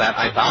we saw that,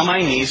 I bow my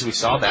knees, we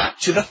saw that,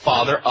 to the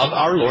Father of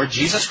our Lord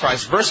Jesus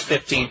Christ. Verse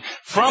 15,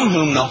 from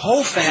whom the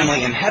whole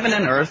family in heaven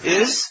and earth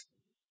is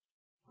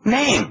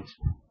named.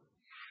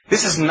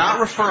 This is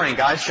not referring,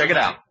 guys, check it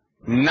out,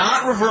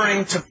 not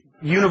referring to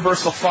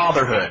universal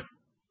fatherhood.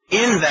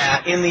 In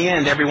that, in the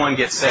end, everyone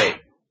gets saved.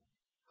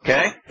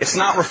 Okay? It's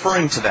not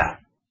referring to that.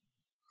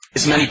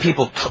 As many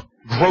people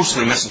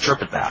grossly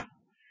misinterpret that.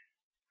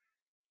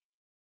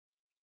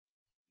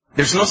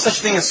 There's no such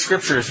thing in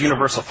Scripture as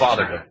universal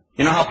fatherhood.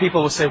 You know how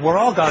people will say, we're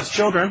all God's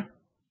children.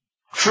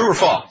 True or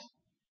false?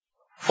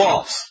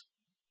 False.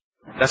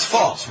 That's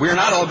false. We are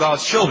not all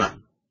God's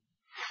children.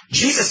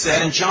 Jesus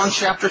said in John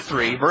chapter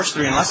 3, verse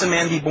 3, unless a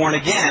man be born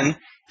again,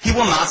 he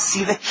will not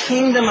see the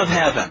kingdom of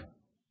heaven.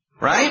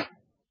 Right?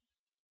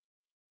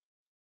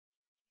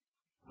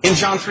 In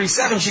John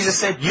 3:7, Jesus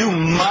said, you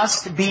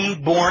must be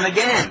born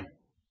again.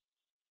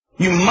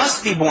 You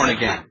must be born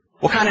again.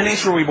 What kind of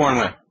nature were we born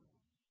with?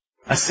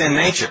 A sin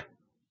nature.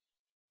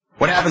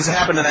 What happens to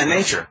happen to that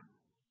nature?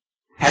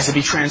 has to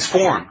be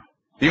transformed.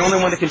 The only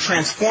one that can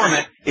transform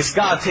it is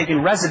God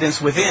taking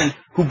residence within,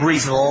 who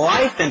breathes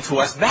life into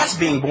us. That's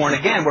being born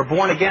again. We're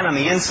born again on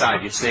the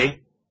inside, you see,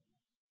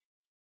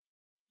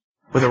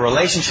 with a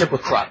relationship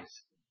with Christ.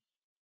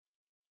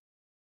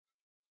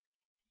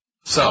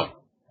 So,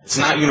 it's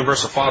not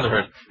universal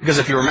fatherhood. Because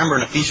if you remember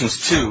in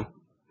Ephesians 2,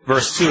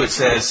 verse 2, it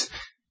says,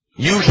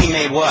 you he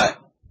made what?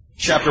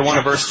 Chapter 1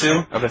 of verse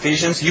 2 of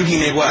Ephesians. You he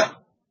made what?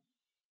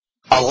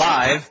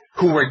 Alive,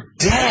 who were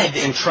dead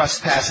in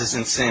trespasses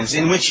and sins,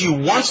 in which you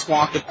once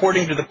walked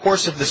according to the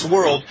course of this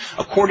world,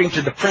 according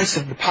to the prince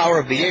of the power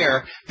of the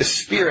air, the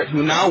spirit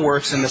who now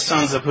works in the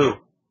sons of who?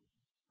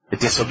 The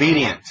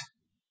disobedient.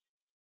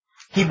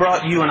 He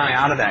brought you and I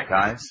out of that,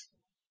 guys.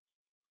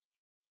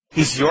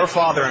 He's your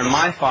father and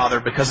my father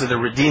because of the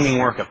redeeming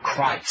work of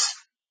Christ.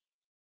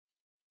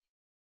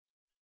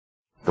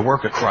 The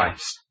work of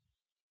Christ.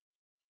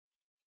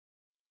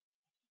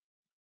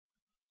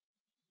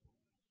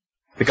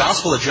 The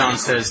Gospel of John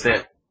says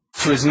that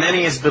to as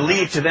many as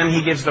believe, to them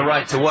he gives the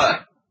right to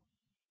what?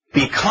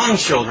 Become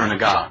children of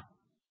God.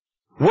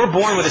 We're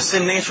born with a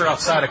sin nature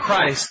outside of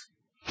Christ.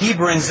 He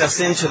brings us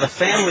into the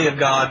family of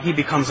God. He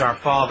becomes our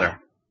Father.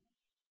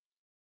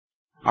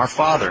 Our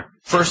Father.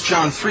 1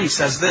 John 3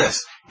 says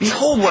this,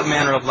 behold what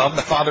manner of love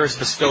the Father has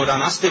bestowed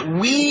on us, that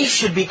we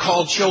should be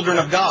called children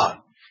of God.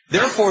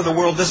 Therefore the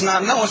world does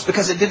not know us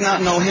because it did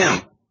not know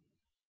Him.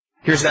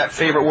 Here's that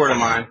favorite word of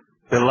mine,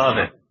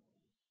 beloved.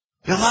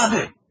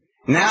 Beloved.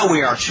 Now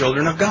we are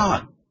children of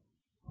God.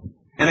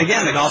 And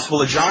again, the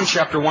Gospel of John,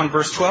 chapter 1,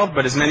 verse 12,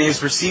 but as many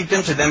as received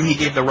Him, to them He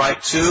gave the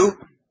right to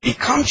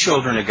become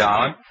children of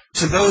God,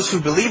 to those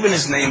who believe in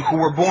His name, who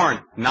were born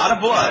not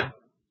of blood,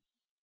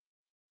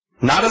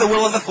 not of the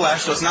will of the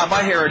flesh, so it's not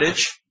by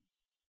heritage,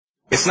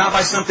 it's not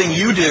by something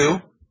you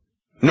do,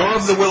 nor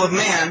of the will of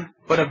man,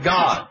 but of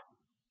God.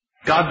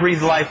 God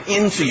breathed life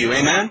into you,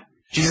 amen?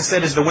 Jesus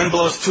said, as the wind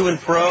blows to and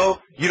fro,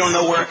 you don't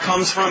know where it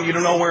comes from, you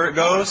don't know where it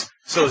goes,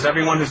 so is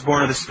everyone who's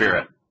born of the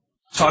Spirit.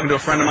 I was talking to a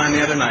friend of mine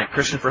the other night,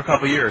 Christian for a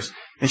couple of years,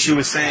 and she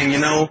was saying,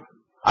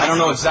 I don't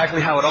know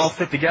exactly how it all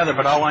fit together,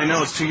 but all I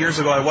know is 2 years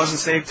ago I wasn't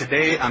saved,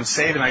 today I'm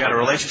saved, and I got a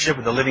relationship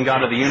with the living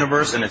God of the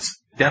universe, and it's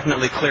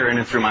definitely clear in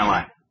and through my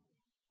life.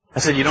 I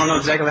said, you don't know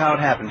exactly how it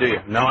happened, do you?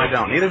 No, I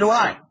don't. Neither do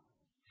I.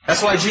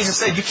 That's why Jesus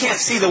said, you can't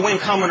see the wind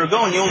coming or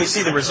going, you only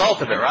see the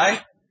result of it,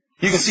 right?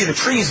 You can see the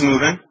trees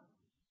moving.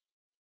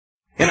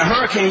 In a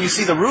hurricane, you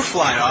see the roof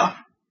fly off,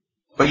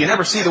 but you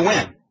never see the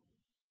wind.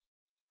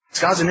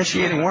 It's God's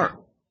initiating work.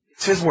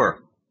 It's His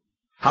work.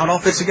 How it all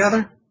fits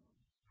together?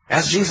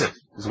 Ask Jesus.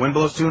 As the wind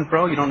blows to and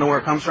fro, you don't know where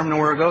it comes from, know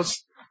where it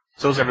goes.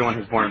 So is everyone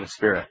who's born of the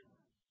Spirit.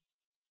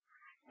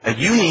 A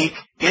unique,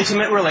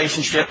 intimate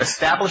relationship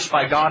established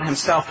by God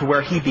Himself to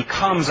where He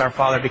becomes our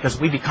Father because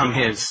we become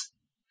His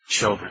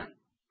children.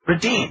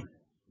 Redeemed.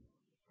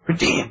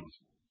 Redeemed.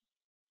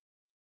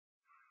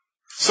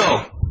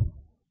 So,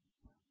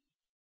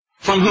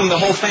 from whom the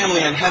whole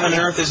family in heaven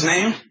and earth is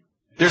named,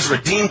 there's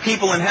redeemed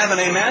people in heaven,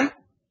 amen?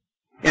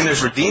 And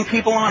there's redeemed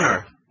people on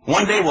earth.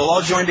 One day we'll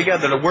all join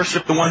together to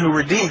worship the one who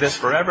redeemed us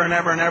forever and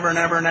ever and ever and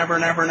ever and ever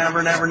and ever and ever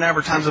and ever and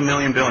ever times a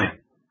million billion.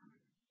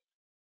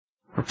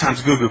 Or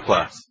times Goo Goo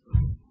Plus.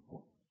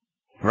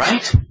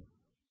 Right?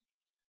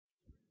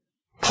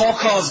 Paul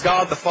calls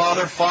God the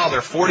Father,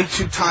 Father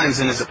 42 times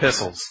in his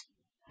epistles.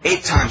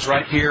 8 times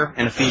right here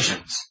in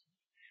Ephesians.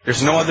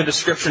 There's no other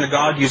description of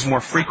God used more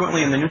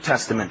frequently in the New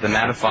Testament than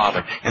that of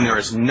Father. And there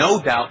is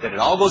no doubt that it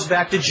all goes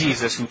back to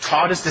Jesus, who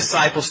taught His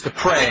disciples to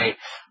pray,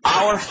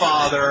 Our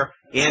Father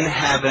in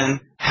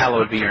heaven,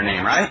 hallowed be your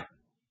name, right?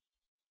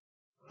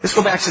 Let's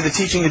go back to the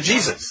teaching of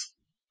Jesus.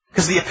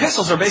 Because the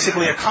epistles are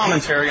basically a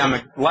commentary on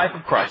the life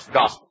of Christ, the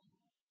gospel.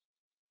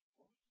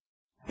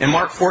 In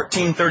Mark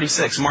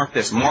 14:36, mark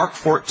this, Mark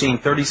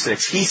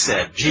 14:36, He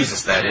said,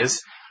 Jesus that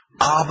is,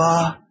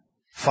 Abba,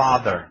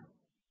 Father.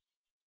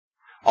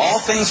 All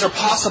things are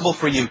possible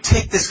for you.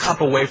 Take this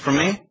cup away from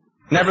me.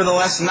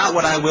 Nevertheless, not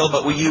what I will,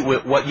 but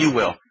what you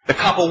will. The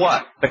cup of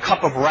what? The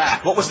cup of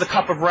wrath. What was the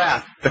cup of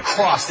wrath? The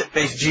cross that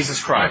faced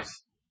Jesus Christ.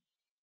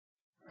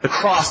 The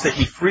cross that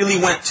He freely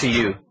went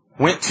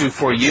to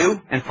for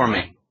you and for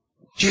me.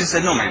 Jesus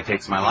said, no man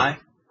takes my life.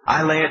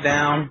 I lay it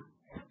down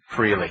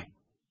freely.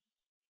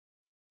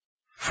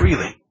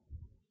 Freely.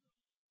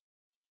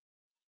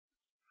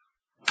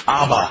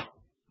 Abba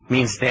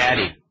means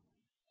daddy.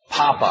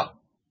 Papa.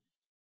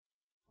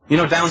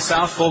 Down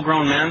south,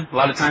 full-grown men, a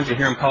lot of times you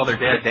hear them call their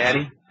dad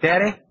daddy.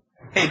 Daddy?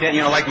 Hey, Dad,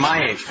 like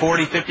my age,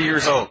 40, 50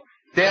 years old.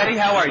 Daddy,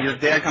 how are you? Your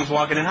dad comes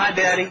walking in. Hi,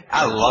 Daddy.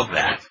 I love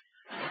that.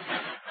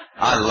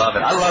 I love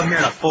it. I love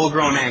hearing a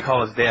full-grown man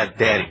call his dad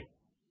Daddy.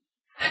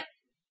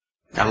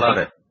 I love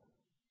it.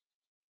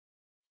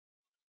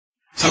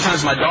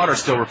 Sometimes my daughter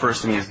still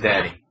refers to me as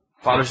Daddy.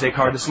 Father's Day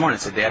card this morning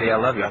said, Daddy, I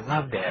love you. I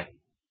love Daddy.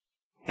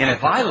 And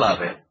if I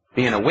love it,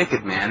 being a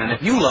wicked man, and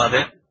if you love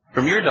it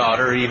from your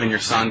daughter or even your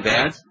son,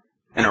 dads,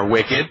 and are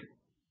wicked,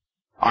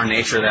 our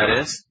nature that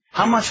is,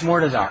 how much more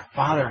does our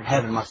Father in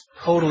heaven must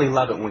totally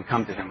love it when we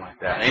come to Him like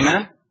that?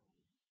 Amen?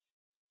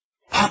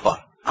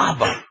 Papa,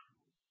 Abba.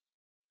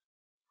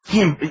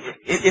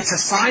 It's a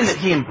sign that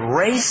He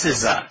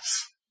embraces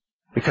us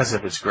because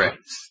of His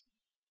grace.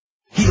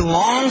 He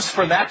longs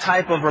for that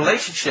type of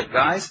relationship,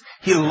 guys.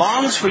 He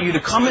longs for you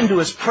to come into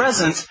His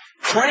presence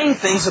praying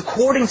things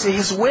according to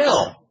His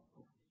will.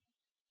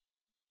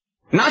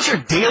 Not your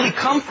daily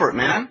comfort,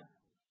 man.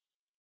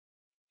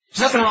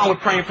 There's nothing wrong with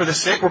praying for the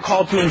sick. We're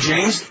called to in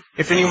James,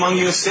 if any among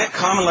you is sick,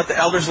 come and let the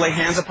elders lay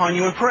hands upon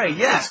you and pray.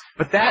 Yes,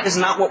 but that is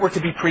not what we're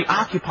to be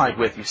preoccupied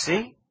with, you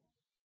see.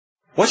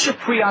 What's your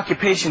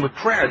preoccupation with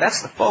prayer?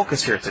 That's the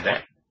focus here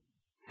today.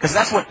 Because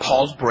that's what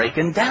Paul's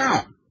breaking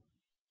down.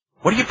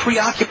 What are you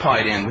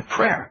preoccupied in with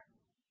prayer?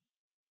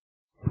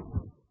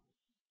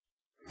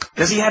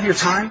 Does He have your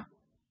time?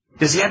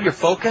 Does He have your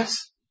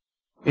focus?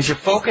 Is your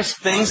focus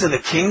things of the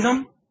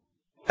kingdom?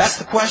 That's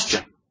the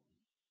question.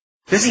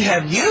 Does He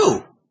have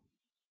you?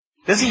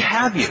 Does He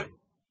have you?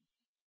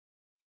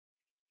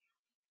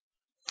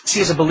 See,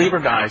 as a believer,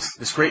 guys,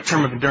 this great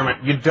term of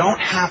endearment, you don't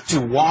have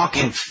to walk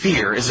in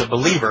fear as a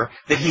believer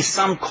that He's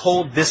some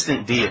cold,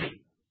 distant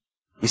deity.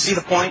 You see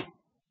the point?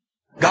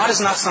 God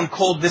is not some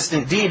cold,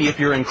 distant deity if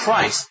you're in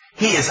Christ.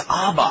 He is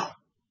Abba,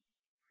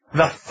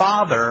 the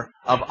Father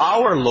of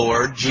our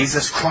Lord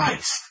Jesus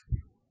Christ.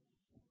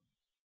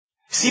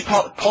 See,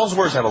 Paul's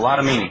words have a lot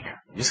of meaning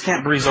here. You just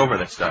can't breeze over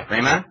this stuff.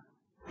 Amen?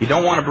 You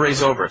don't want to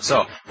breeze over it.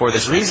 So, for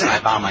this reason, I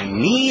bow my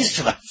knees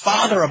to the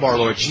Father of our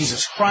Lord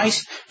Jesus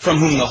Christ, from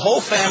whom the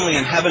whole family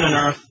in heaven and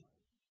earth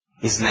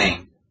is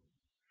named.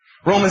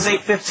 Romans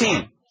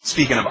 8:15,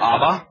 speaking of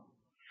Abba,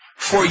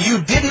 for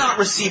you did not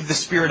receive the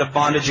spirit of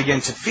bondage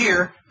again to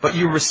fear, but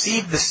you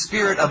received the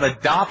spirit of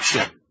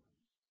adoption.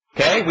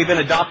 Okay? We've been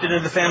adopted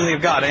into the family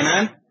of God.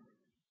 Amen?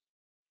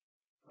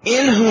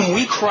 In whom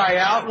we cry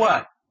out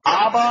what?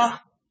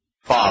 Abba,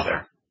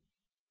 Father.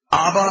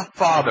 Abba,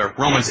 Father.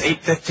 Romans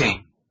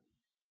 8:15.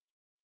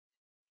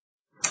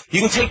 You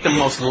can take the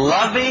most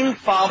loving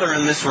father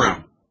in this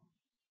room.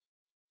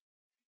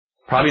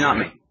 Probably not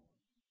me.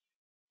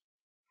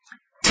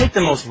 Take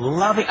the most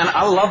loving, and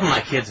I love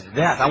my kids to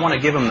death. I want to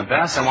give them the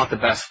best. I want the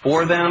best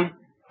for them.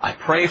 I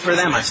pray for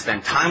them. I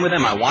spend time with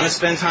them. I want to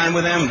spend time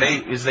with them.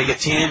 As they get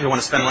teenagers, they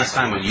want to spend less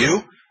time with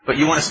you, but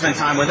you want to spend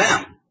time with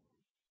them.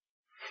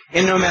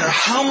 And no matter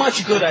how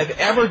much good I've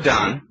ever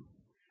done,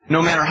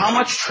 no matter how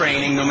much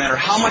training, no matter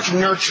how much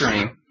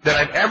nurturing that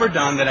I've ever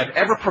done, that I've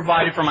ever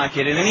provided for my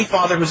kid, and any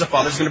father who's a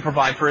father is going to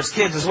provide for his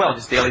kids as well,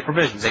 just daily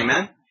provisions,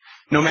 amen?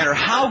 No matter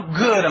how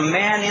good a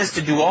man is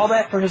to do all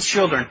that for his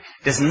children,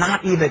 does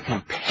not even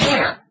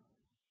compare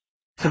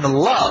to the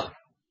love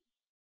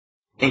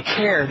and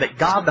care that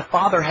God the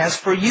Father has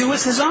for you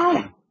as His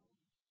own.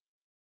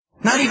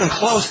 Not even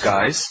close,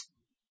 guys.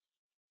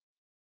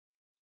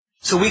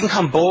 So we can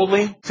come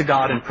boldly to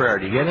God in prayer.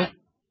 Do you get it?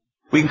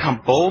 We can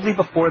come boldly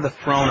before the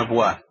throne of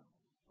what?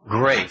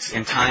 Grace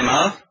in time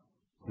of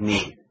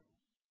need.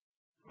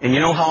 And you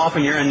know how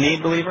often you're in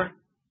need, believer?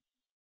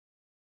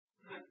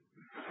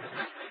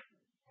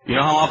 You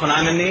know how often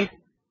I'm in need?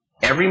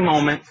 Every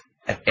moment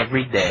of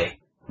every day,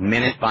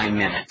 minute by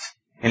minute.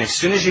 And as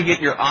soon as you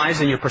get your eyes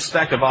and your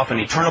perspective off an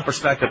eternal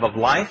perspective of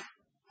life,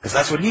 because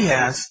that's what He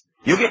has,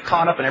 you'll get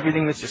caught up in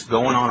everything that's just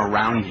going on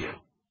around you.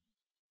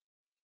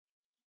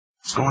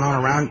 What's going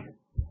on around you?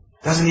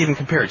 Doesn't even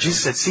compare.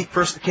 Jesus said, seek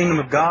first the kingdom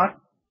of God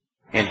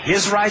and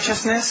His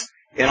righteousness,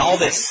 and all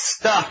this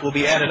stuff will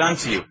be added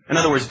unto you. In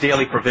other words,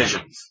 daily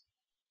provisions.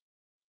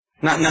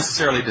 Not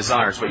necessarily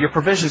desires, but your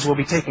provisions will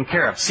be taken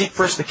care of. Seek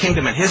first the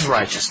kingdom and His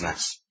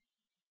righteousness.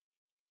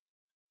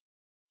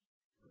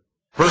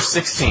 Verse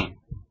 16.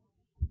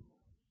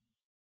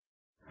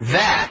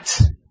 That.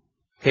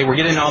 Okay, we're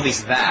getting all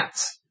these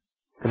that's.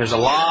 And there's a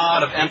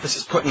lot of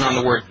emphasis put on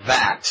the word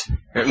that.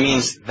 It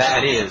means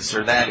that is,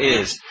 or that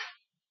is.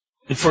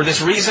 And for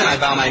this reason, I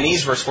bow my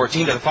knees, verse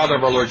 14, to the Father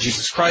of our Lord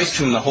Jesus Christ,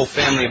 whom the whole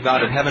family of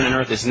God in heaven and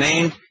earth is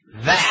named,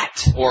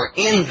 that, or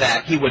in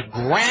that, He would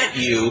grant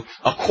you,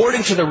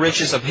 according to the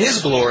riches of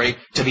His glory,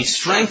 to be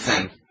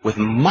strengthened with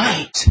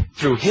might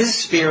through His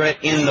Spirit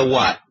in the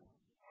what?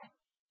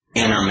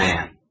 Inner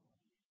man.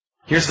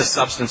 Here's the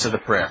substance of the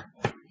prayer.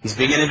 He's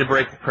beginning to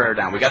break the prayer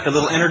down. We got the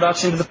little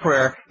introduction to the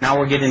prayer. Now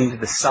we're getting into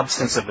the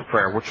substance of the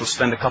prayer, which we'll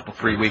spend a couple,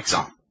 3 weeks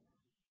on.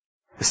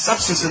 The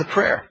substance of the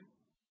prayer.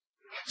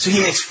 So he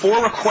makes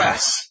 4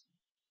 requests.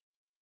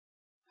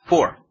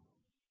 4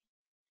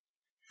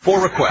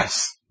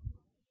 requests.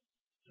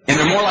 And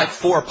they're more like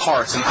 4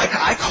 parts. And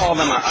I call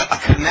them a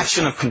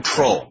connection of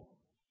control.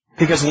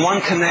 Because one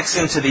connects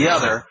into the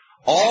other,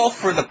 all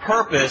for the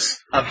purpose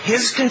of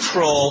His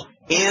control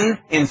in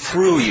and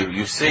through you.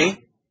 You see?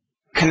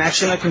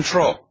 Connection of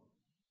control.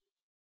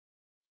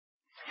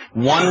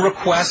 One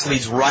request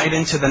leads right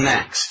into the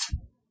next.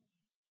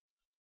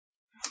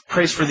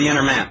 Prays for the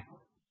inner man.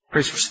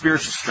 Prays for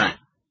spiritual strength.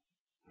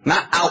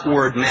 Not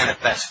outward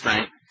manifest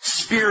strength.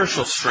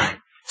 Spiritual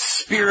strength.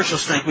 Spiritual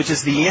strength, which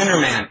is the inner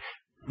man.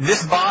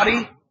 This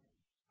body,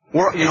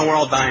 we're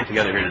all dying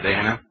together here today,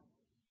 amen?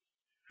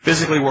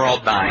 Physically, we're all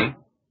dying.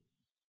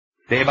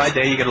 Day by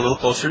day, you get a little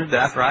closer to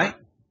death, right?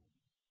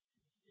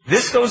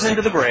 This goes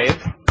into the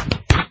grave.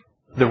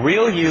 the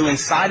real you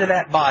inside of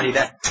that body,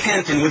 that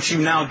tent in which you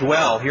now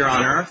dwell here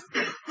on earth,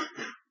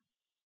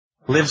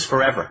 lives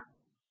forever.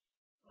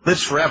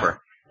 Lives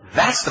forever.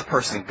 That's the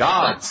person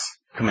God's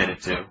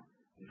committed to.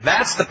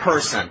 That's the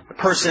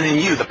person in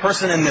you, the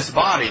person in this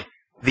body,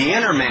 the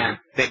inner man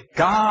that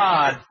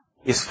God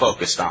is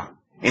focused on.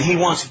 And He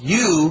wants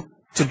you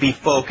to be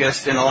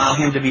focused and allow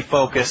Him to be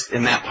focused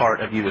in that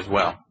part of you as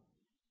well.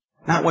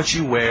 Not what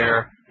you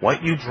wear,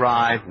 what you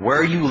drive,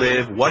 where you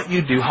live, what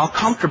you do, how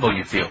comfortable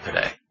you feel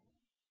today.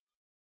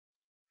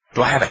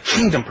 Do I have a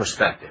kingdom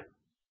perspective?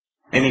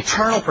 An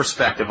eternal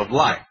perspective of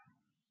life?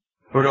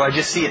 Or do I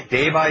just see it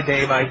day by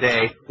day by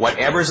day,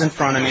 whatever's in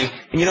front of me?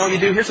 And you know what you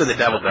do? Here's what the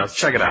devil does.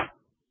 Check it out.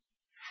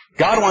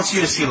 God wants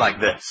you to see like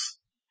this.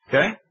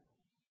 Okay?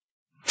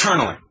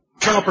 Eternally.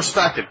 Eternal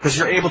perspective, because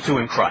you're able to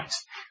in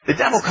Christ. The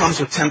devil comes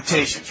with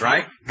temptations,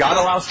 right? God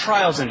allows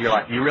trials into your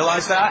life. Do you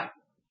realize that?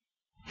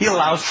 He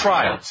allows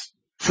trials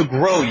to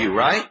grow you,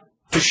 right?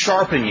 To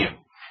sharpen you.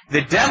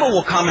 The devil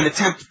will come and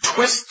attempt to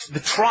twist the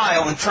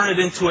trial and turn it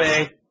into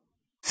a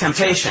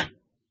temptation.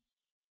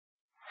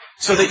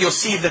 So that you'll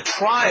see the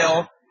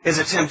trial is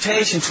a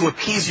temptation to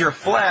appease your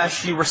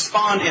flesh. You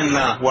respond in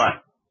the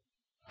what?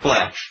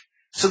 Flesh.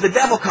 So the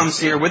devil comes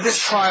here with this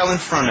trial in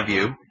front of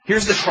you.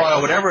 Here's the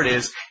trial, whatever it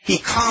is. He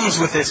comes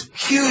with this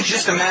huge,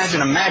 just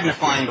imagine a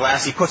magnifying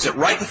glass. He puts it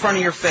right in front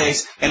of your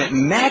face, and it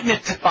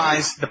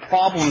magnifies the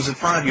problems in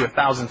front of you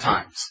 1,000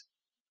 times.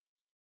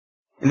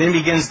 And then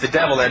the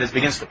devil,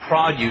 begins to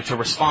prod you to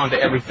respond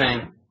to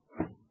everything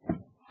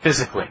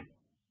physically,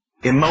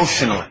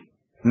 emotionally,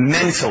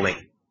 mentally.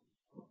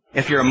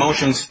 If your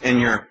emotions and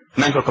your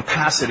mental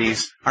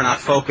capacities are not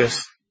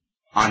focused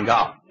on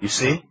God, you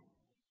see?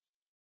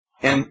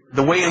 And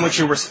the way in which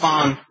you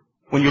respond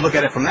when you look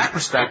at it from that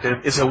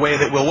perspective is a way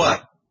that will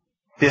what?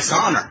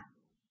 Dishonor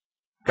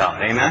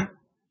God. Amen?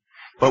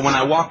 But when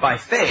I walk by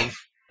faith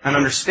and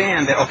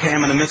understand that, okay,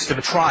 I'm in the midst of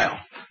a trial.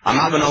 I'm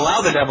not going to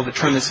allow the devil to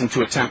turn this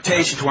into a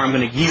temptation to where I'm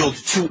going to yield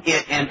to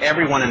it and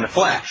everyone in the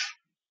flesh.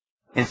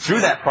 And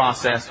through that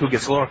process, who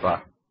gets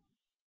glorified?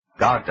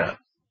 God does.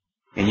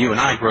 And you and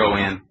I grow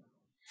in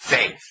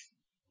faith.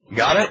 You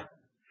got it?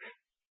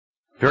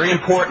 Very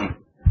important.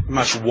 You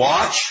must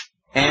watch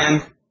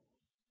and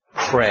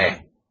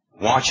pray.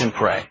 Watch and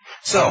pray.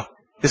 So,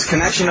 this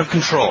connection of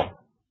control.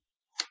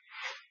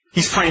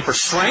 He's praying for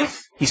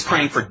strength. He's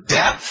praying for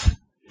depth.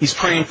 He's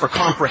praying for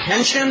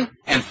comprehension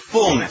and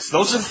fullness.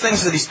 Those are the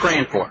things that he's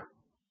praying for.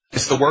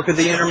 It's the work of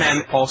the inner man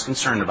that Paul's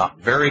concerned about.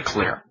 Very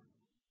clear.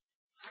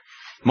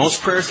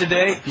 Most prayers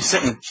today, if you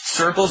sit in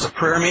circles of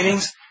prayer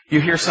meetings, you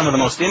hear some of the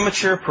most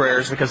immature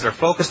prayers because they're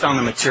focused on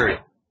the material.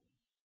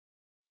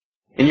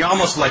 And you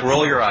almost like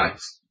roll your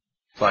eyes.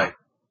 It's like,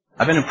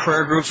 I've been in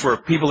prayer groups where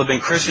people have been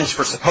Christians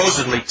for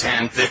supposedly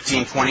 10,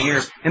 15, 20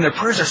 years, and their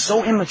prayers are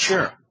so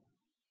immature.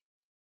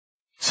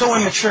 So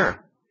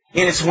immature.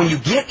 And it's when you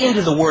get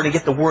into the Word and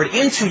get the Word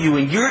into you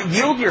and you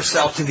yield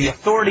yourself to the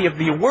authority of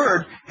the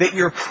Word that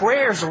your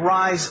prayers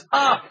rise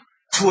up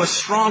to a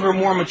stronger,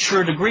 more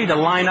mature degree to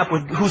line up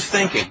with who's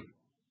thinking?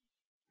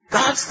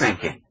 God's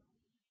thinking.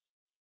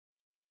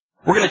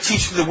 We're going to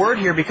teach you the Word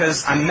here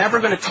because I'm never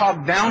going to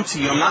talk down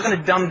to you. I'm not going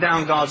to dumb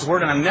down God's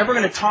Word, and I'm never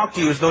going to talk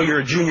to you as though you're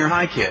a junior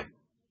high kid.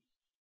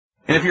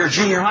 And if you're a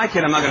junior high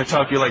kid, I'm not going to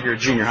talk to you like you're a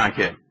junior high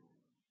kid.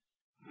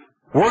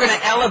 We're going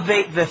to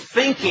elevate the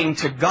thinking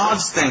to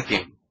God's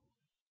thinking.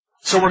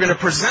 So we're going to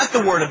present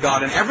the Word of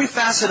God in every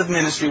facet of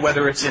ministry,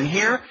 whether it's in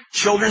here,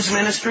 children's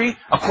ministry,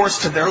 of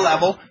course to their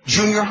level,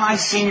 junior high,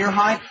 senior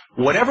high.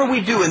 Whatever we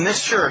do in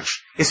this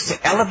church is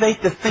to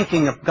elevate the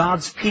thinking of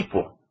God's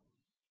people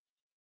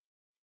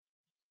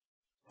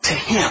to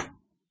Him.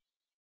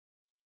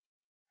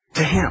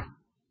 To Him.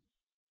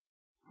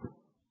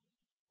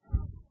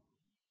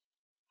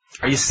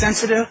 Are you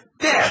sensitive?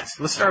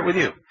 Dads, let's start with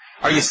you.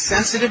 Are you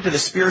sensitive to the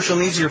spiritual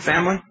needs of your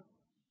family?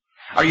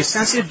 Are you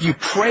sensitive? Do you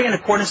pray in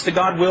accordance to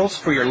God's wills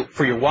for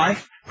your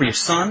wife, for your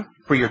son,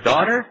 for your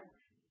daughter?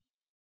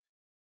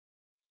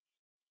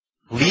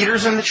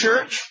 Leaders in the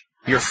church?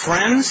 Your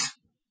friends?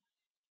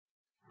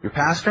 Your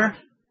pastor?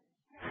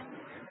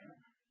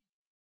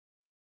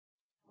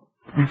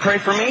 You pray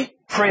for me?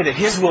 Pray that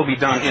His will be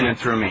done in and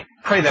through me.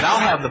 Pray that I'll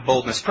have the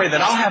boldness. Pray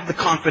that I'll have the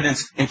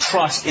confidence and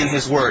trust in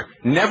His Word.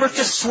 Never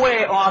to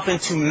sway off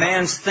into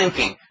man's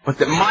thinking, but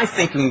that my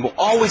thinking will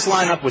always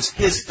line up with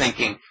His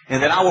thinking,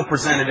 and that I will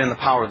present it in the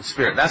power of the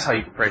Spirit. That's how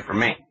you can pray for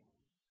me.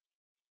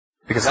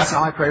 Because that's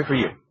how I pray for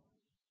you.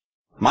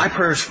 My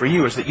prayers for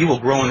you is that you will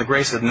grow in the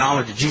grace of the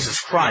knowledge of Jesus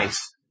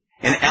Christ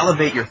and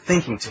elevate your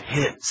thinking to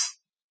His.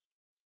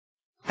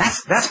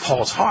 That's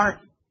Paul's heart.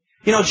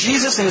 You know,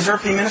 Jesus in His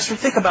earthly ministry,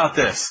 think about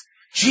this.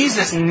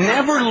 Jesus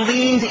never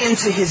leaned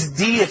into His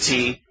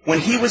deity when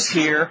He was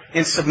here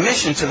in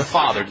submission to the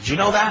Father. Did you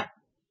know that?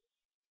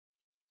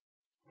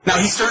 Now,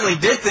 He certainly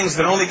did things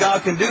that only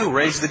God can do,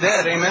 raise the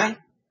dead, amen?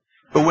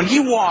 But when He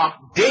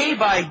walked day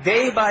by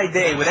day by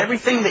day with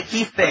everything that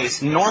He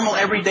faced, normal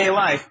everyday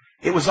life,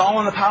 it was all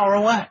in the power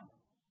of what?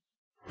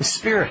 The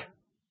Spirit.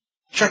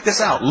 Check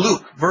this out.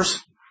 Luke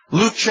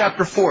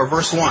chapter 4,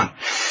 verse 1.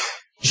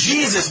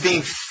 Jesus,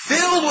 being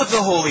filled with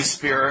the Holy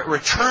Spirit,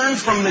 returned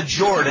from the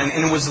Jordan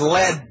and was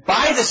led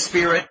by the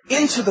Spirit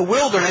into the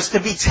wilderness to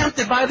be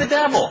tempted by the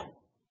devil.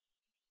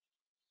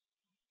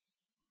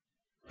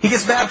 He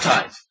gets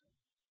baptized.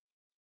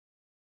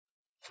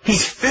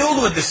 He's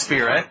filled with the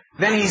Spirit,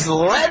 then he's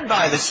led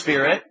by the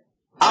Spirit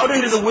out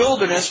into the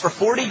wilderness for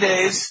 40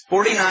 days,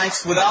 40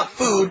 nights without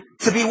food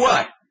to be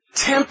what?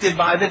 Tempted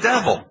by the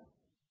devil.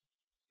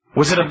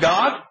 Was it of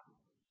God?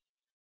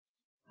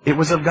 It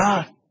was of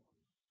God.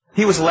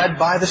 He was led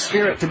by the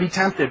Spirit to be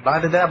tempted by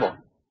the devil.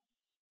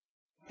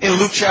 In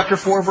Luke chapter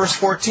 4, verse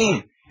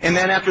 14. And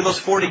then after those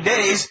 40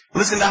 days,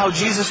 listen to how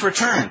Jesus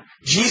returned.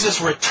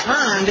 Jesus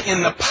returned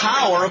in the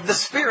power of the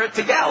Spirit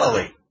to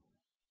Galilee.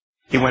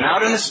 He went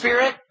out in the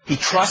Spirit. He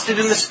trusted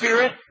in the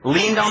Spirit,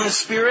 leaned on the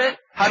Spirit.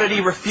 How did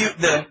he refute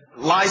the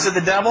lies of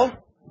the devil?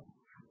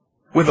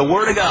 With the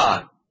Word of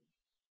God.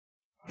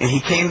 And he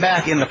came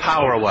back in the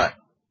power of what?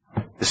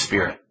 The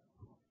Spirit.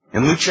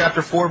 In Luke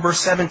chapter 4, verse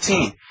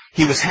 17,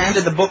 he was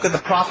handed the book of the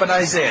prophet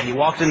Isaiah. He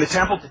walked in the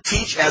temple to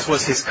teach, as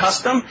was his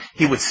custom.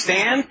 He would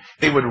stand,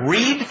 they would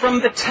read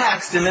from the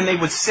text, and then they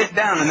would sit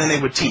down, and then they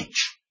would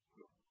teach.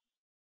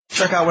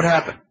 Check out what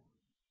happened.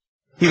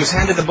 He was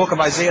handed the book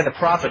of Isaiah the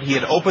prophet. He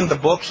had opened the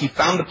book. He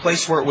found the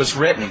place where it was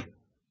written.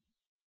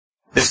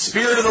 The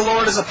Spirit of the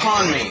Lord is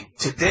upon me.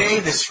 Today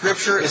the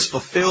Scripture is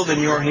fulfilled in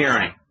your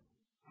hearing.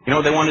 You know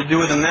what they wanted to do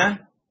with him then?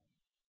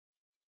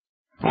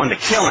 They wanted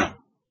to kill him.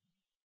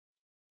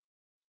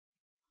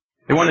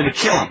 They wanted to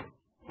kill him.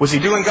 Was he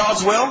doing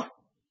God's will?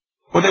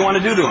 What did they want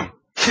to do to him?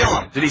 Kill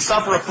him. Did he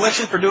suffer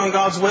affliction for doing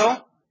God's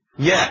will?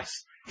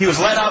 Yes. He was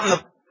led out in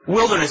the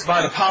wilderness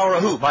by the power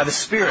of who? By the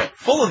Spirit.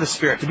 Full of the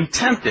Spirit to be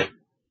tempted.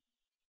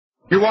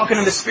 You're walking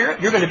in the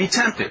Spirit, you're going to be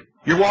tempted.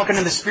 You're walking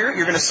in the Spirit,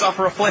 you're going to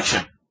suffer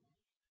affliction.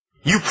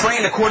 You pray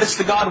in accordance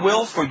to God's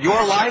will for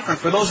your life and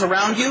for those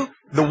around you,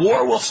 the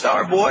war will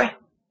start, boy.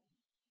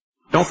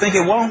 Don't think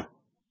it won't.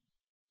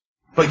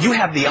 But you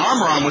have the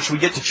armor on, which we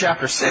get to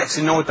chapter 6,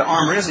 and know what the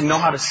armor is, and know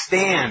how to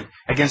stand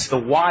against the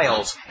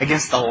wiles,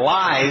 against the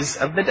lies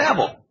of the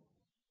devil.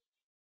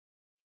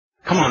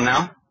 Come on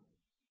now.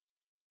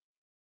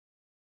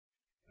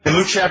 In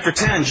Luke chapter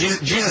 10,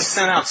 Jesus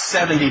sent out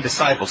 70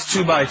 disciples,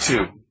 2 by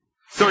 2,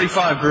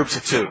 35 groups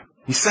of 2.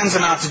 He sends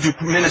them out to do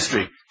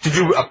ministry, to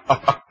do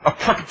a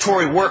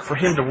preparatory work for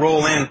him to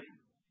roll in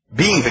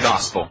being the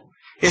gospel.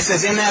 It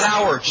says, in that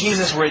hour,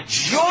 Jesus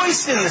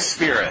rejoiced in the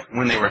Spirit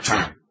when they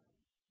returned.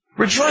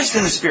 Rejoiced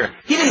in the Spirit.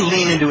 He didn't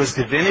lean into his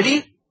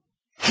divinity.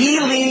 He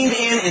leaned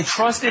in and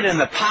trusted in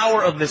the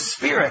power of the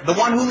Spirit, the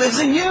one who lives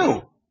in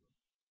you.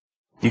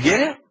 You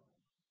get it?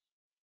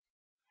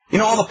 You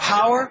know, all the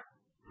power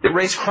that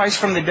raised Christ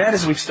from the dead,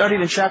 as we've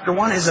studied in chapter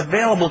 1, is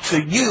available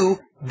to you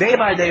day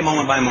by day,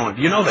 moment by moment.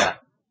 Do you know that?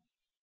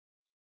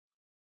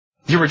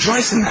 You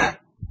rejoice in that.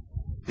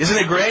 Isn't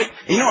it great?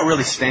 And you know what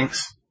really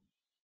stinks?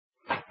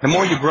 The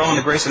more you grow in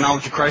the grace and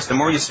knowledge of Christ, the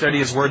more you study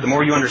His Word, the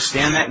more you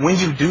understand that. When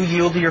you do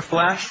yield to your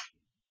flesh,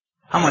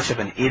 how much of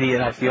an idiot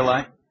I feel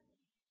like?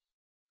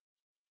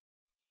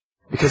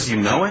 Because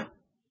you know it,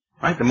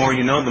 right? The more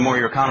you know, the more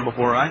you're accountable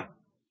for, right?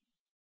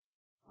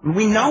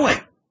 We know it.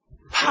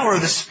 Power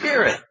of the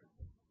Spirit.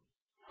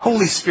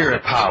 Holy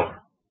Spirit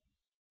power.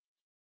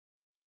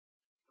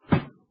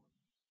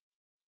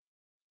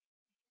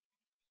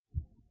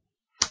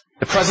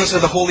 The presence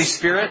of the Holy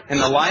Spirit in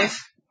the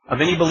life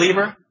of any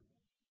believer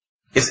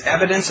is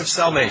evidence of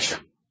salvation.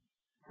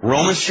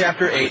 Romans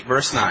chapter 8,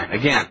 verse 9.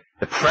 Again,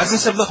 the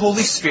presence of the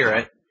Holy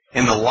Spirit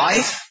in the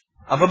life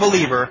of a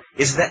believer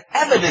is the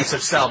evidence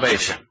of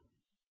salvation.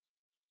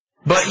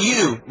 But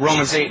you,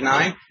 Romans 8,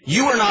 9,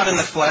 you are not in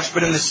the flesh,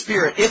 but in the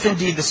Spirit, if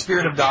indeed the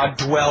Spirit of God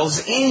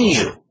dwells in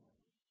you.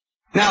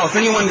 Now, if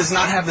anyone does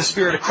not have the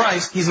Spirit of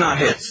Christ, he's not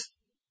His.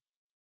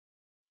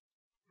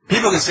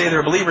 People can say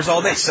they're believers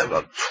all day.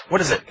 So,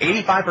 what is it?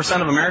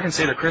 85% of Americans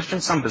say they're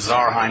Christians? Some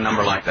bizarre high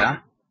number like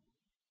that.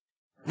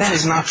 That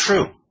is not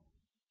true.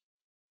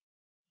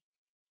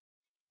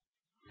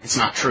 It's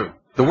not true.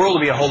 The world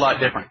would be a whole lot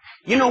different.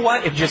 You know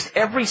what? If just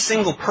every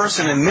single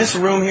person in this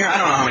room here, I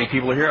don't know how many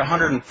people are here,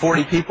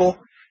 140 people,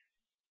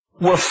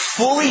 were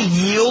fully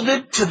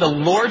yielded to the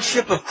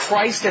Lordship of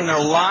Christ in their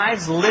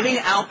lives, living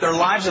out their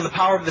lives in the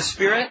power of the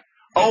Spirit,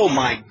 oh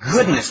my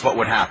goodness, what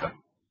would happen?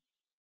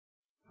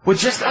 With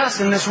just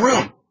us in this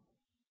room,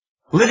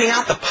 living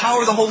out the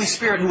power of the Holy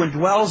Spirit who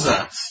indwells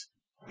us.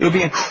 It would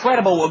be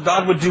incredible what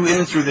God would do in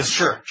and through this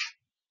church.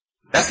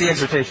 That's the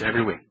exhortation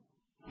every week.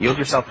 Yield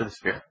yourself to the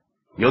Spirit.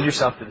 Yield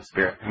yourself to the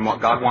Spirit and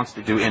what God wants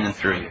to do in and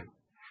through you.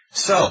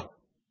 So,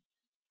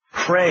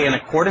 pray in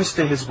accordance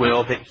to His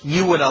will that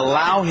you would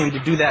allow Him to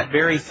do that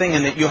very thing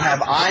and that you'll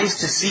have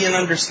eyes to see and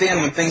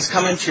understand when things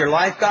come into your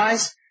life,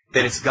 guys,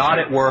 that it's God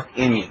at work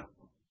in you.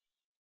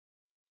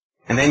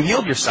 And then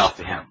yield yourself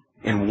to Him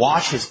and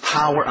watch His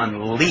power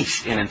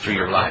unleashed in and through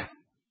your life.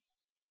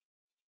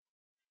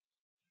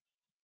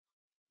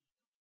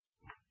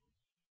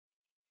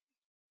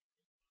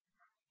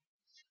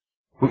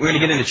 We're going to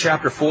get into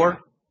chapter 4,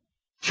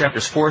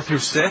 chapters 4 through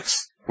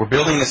 6. We're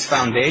building this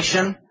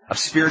foundation of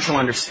spiritual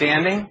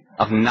understanding,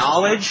 of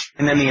knowledge,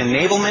 and then the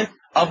enablement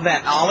of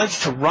that knowledge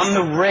to run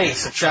the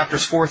race of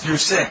chapters 4 through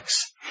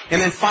 6.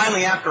 And then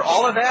finally, after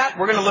all of that,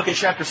 we're going to look in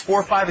chapters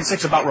 4, 5, and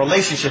 6 about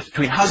relationships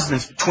between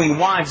husbands, between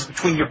wives,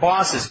 between your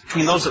bosses,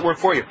 between those that work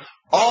for you.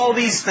 All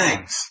these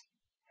things.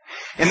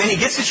 And then he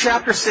gets to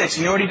chapter 6.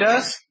 You know what he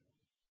does?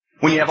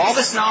 When you have all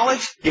this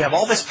knowledge, you have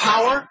all this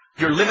power,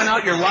 you're living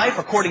out your life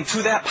according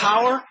to that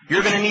power,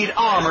 you're going to need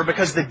armor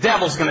because the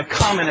devil's going to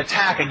come and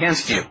attack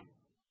against you.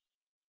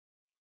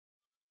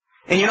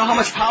 And you know how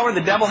much power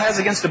the devil has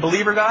against a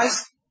believer,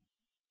 guys?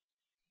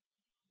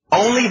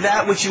 Only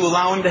that which you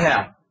allow him to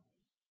have.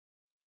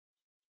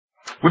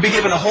 We've been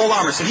given a whole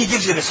armor. So he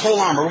gives you this whole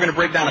armor. We're going to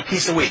break down a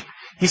piece a week.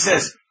 He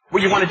says,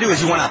 what you want to do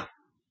is you want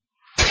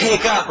to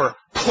take up or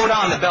put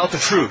on the belt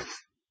of truth.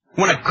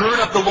 You want to gird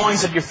up the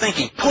loins of your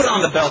thinking. Put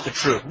on the belt of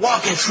truth.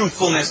 Walk in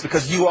truthfulness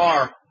because you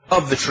are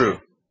of the truth.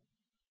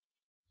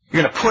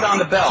 You're going to put on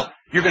the belt.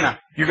 You're going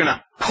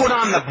to put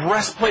on the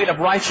breastplate of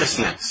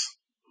righteousness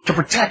to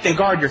protect and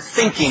guard your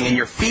thinking and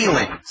your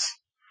feelings.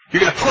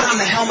 You're going to put on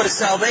the helmet of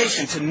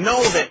salvation to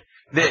know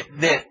that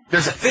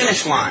there's a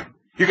finish line.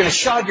 You're going to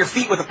shod your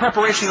feet with the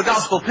preparation of the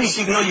gospel of peace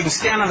so you can know you can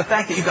stand on the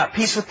fact that you've got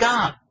peace with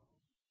God.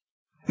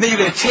 And then you're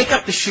going to take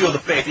up the shield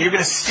of faith. And you're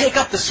going to take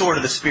up the sword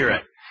of the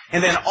Spirit.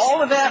 And then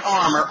all of that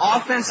armor,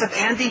 offensive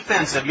and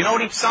defensive, you know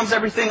what he sums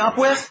everything up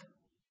with?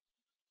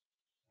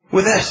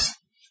 With this.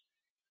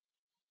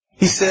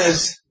 He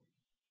says,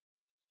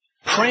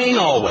 praying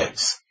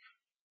always,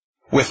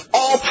 with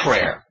all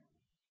prayer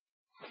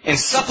and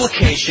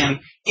supplication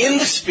in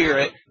the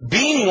Spirit,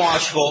 being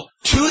watchful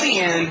to the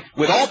end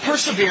with all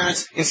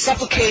perseverance and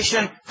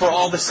supplication for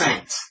all the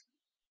saints.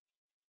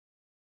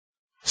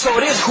 So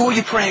it is, who are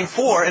you praying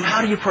for and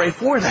how do you pray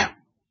for them?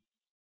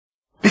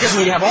 Because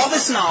when you have all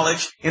this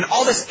knowledge and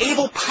all this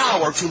able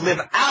power to live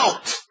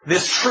out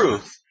this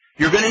truth,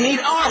 you're going to need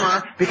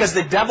armor because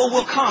the devil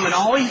will come and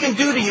all he can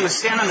do to you is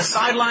stand on the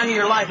sideline of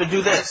your life and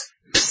do this.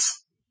 Psst.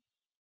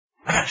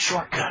 I got a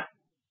shortcut.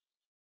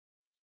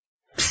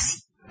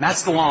 Psst.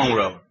 That's the long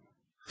road.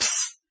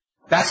 Psst.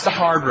 That's the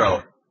hard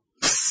road.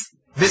 Psst.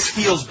 This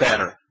feels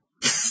better.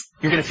 Psst.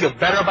 You're going to feel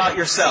better about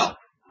yourself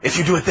if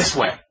you do it this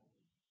way.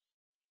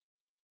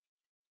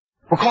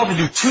 We're called to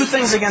do two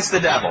things against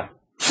the devil.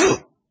 Two.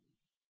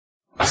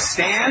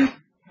 Stand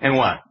and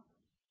what?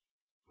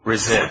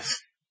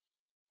 Resist.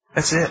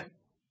 That's it.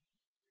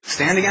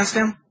 Stand against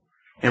him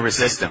and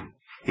resist him.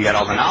 You got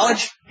all the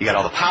knowledge. You got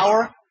all the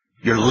power.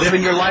 You're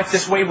living your life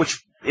this way,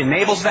 which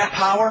enables that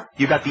power.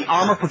 You got the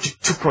armor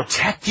to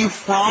protect you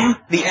from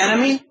the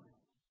enemy.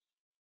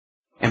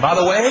 And by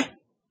the way,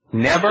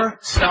 never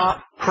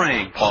stop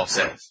praying, Paul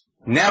says.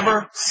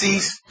 Never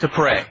cease to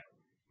pray.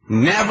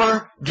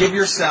 Never give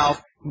yourself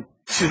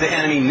to the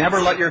enemy. Never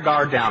let your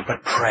guard down,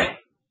 but pray.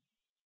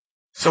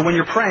 So when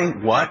you're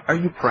praying, what are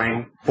you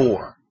praying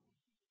for?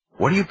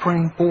 What are you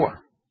praying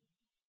for?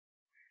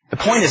 The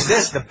point is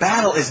this, the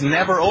battle is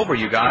never over,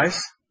 you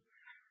guys.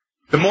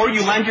 The more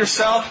you lend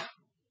yourself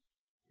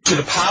to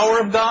the power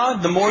of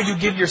God, the more you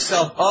give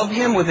yourself of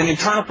Him with an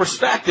eternal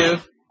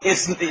perspective,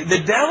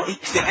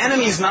 the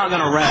enemy is not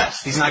going to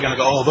rest. He's not going to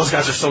go, oh, those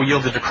guys are so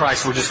yielded to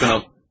Christ, we're just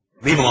going to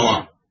leave them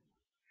alone.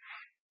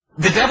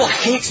 The devil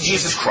hates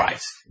Jesus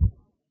Christ.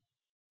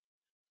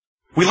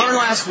 We learned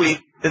last week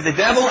that the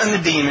devil and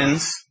the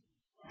demons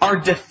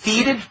are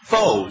defeated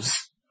foes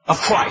of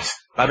Christ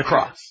by the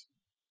cross.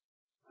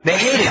 They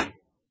hate Him.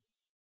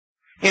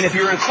 And if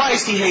you're in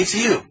Christ, He hates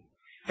you.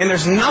 And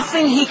there's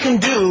nothing He can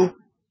do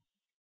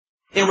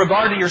in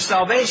regard to your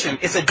salvation.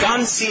 It's a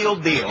done,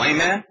 sealed deal.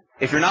 Amen?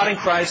 If you're not in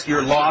Christ,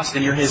 you're lost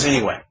and you're His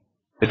anyway.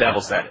 The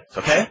devil's, that is.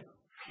 Okay?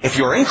 If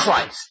you're in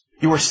Christ,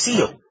 you are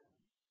sealed.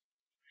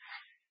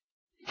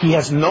 He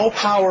has no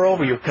power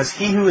over you because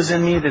He who is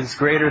in me is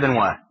greater than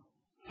what?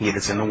 He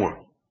that's in the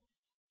world.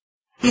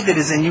 He that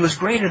is in you is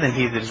greater than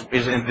he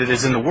that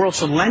is in the world.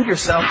 So lend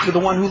yourself to the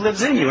one who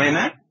lives in you.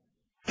 Amen?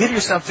 Give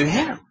yourself to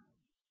Him.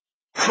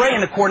 Pray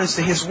in accordance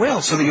to His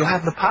will so that you'll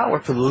have the power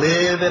to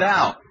live it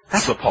out.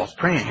 That's what Paul's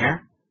praying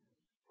here.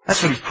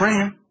 That's what he's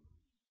praying.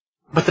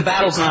 But the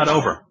battle's not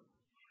over.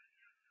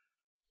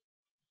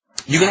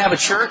 You can have a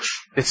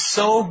church that's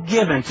so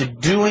given to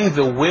doing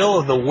the will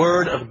of the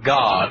Word of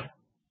God,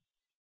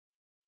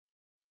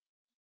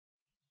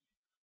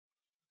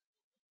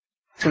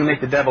 it's going to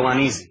make the devil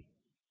uneasy.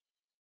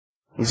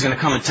 He's going to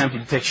come and tempt you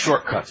to take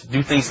shortcuts,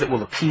 do things that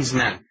will appease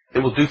men,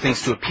 that will do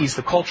things to appease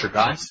the culture,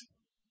 guys.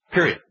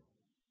 Period.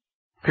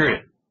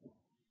 Period.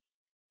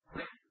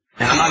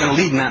 And I'm not going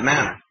to lead in that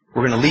manner.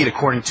 We're going to lead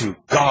according to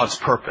God's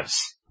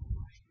purpose.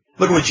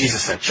 Look at what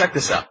Jesus said. Check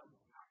this out.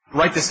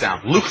 Write this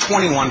down. Luke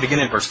 21,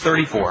 beginning at verse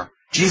 34.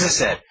 Jesus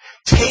said,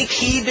 "Take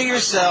heed to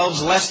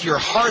yourselves, lest your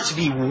hearts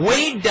be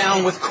weighed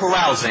down with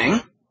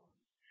carousing,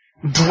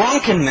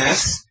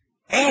 drunkenness,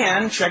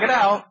 and," check it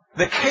out,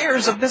 "the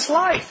cares of this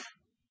life.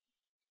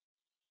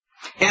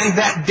 And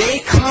that day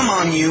come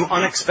on you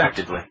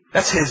unexpectedly."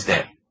 That's His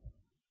day.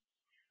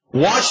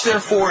 "Watch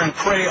therefore and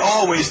pray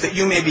always that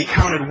you may be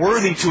counted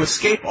worthy to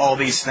escape all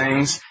these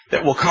things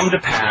that will come to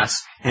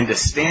pass and to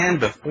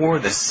stand before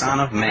the Son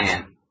of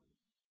Man."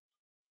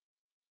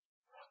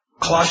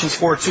 Colossians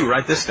 4:2,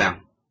 write this down.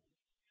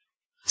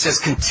 It says,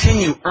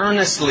 continue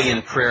earnestly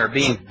in prayer,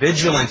 being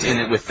vigilant in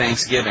it with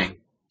thanksgiving.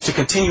 To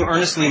continue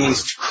earnestly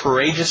means to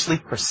courageously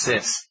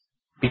persist.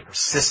 Be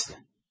persistent.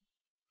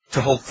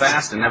 To hold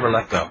fast and never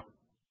let go.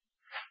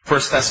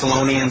 1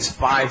 Thessalonians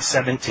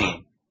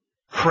 5:17.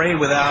 Pray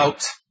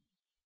without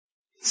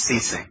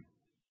ceasing.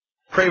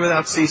 Pray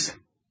without ceasing.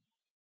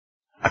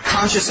 A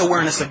conscious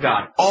awareness of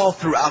God all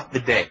throughout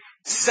the day.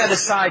 Set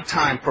aside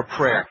time for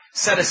prayer.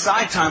 Set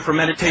aside time for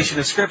meditation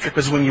of Scripture,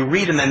 because when you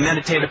read and then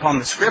meditate upon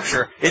the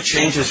Scripture, it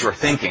changes your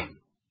thinking.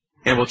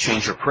 It will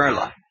change your prayer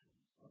life.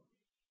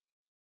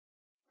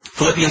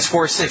 Philippians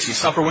 4:6. You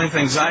suffer with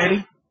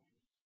anxiety?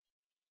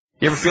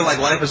 You ever feel like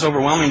life is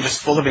overwhelming,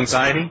 just full of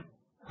anxiety?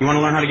 You want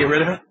to learn how to get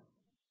rid of it?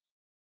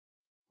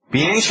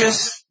 Be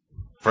anxious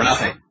for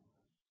nothing.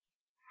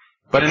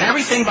 But in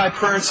everything by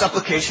prayer and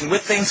supplication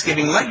with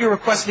thanksgiving, let your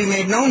requests be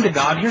made known to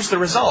God. Here's the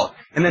result.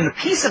 And then the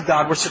peace of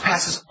God, which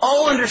surpasses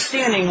all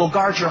understanding, will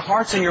guard your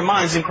hearts and your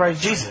minds in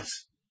Christ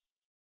Jesus.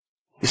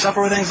 You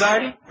suffer with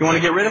anxiety? You want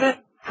to get rid of it?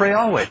 Pray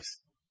always.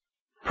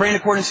 Pray in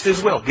accordance to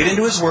His will. Get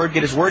into His Word.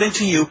 Get His Word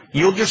into you.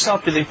 Yield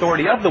yourself to the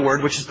authority of the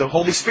Word, which is the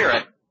Holy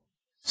Spirit.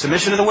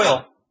 Submission to the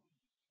will.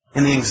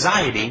 And the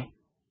anxiety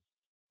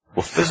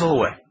will fizzle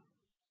away.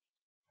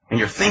 And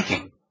your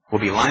thinking will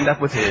be lined up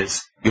with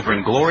His. You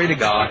bring glory to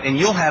God, and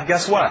you'll have,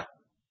 guess what?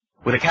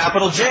 With a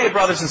capital J,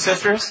 brothers and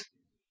sisters,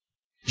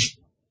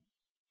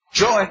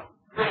 joy.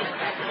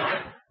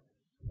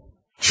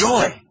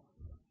 Joy.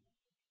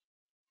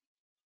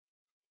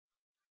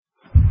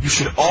 You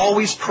should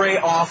always pray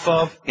off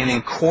of and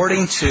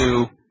according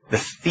to the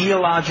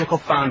theological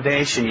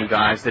foundation, you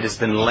guys, that has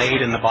been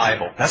laid in the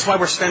Bible. That's why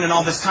we're spending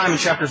all this time in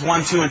chapters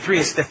 1, 2, and 3.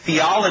 It's the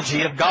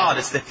theology of God.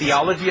 It's the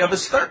theology of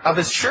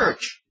His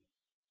church.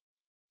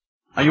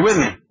 Are you with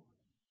me?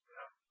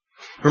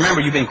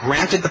 Remember, you've been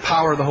granted the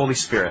power of the Holy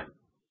Spirit.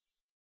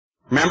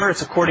 Remember,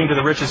 it's according to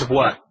the riches of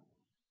what?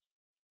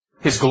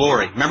 His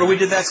glory. Remember we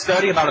did that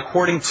study about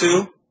according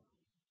to,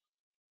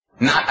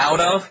 not out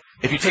of?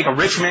 If you take a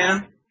rich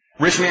man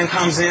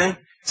comes in,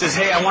 says,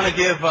 hey, I want to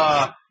give,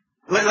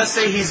 let's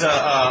say he's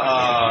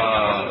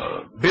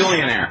a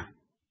billionaire.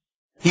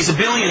 He's a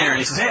billionaire, and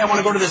he says, hey, I want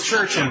to go to this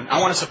church and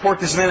I want to support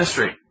this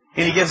ministry.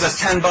 And he gives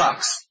us $10.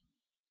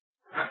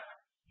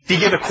 Do you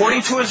give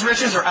according to his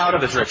riches or out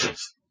of his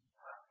riches?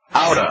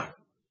 Out of.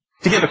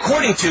 To give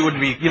according to would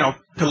be,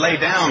 to lay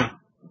down,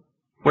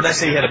 what did I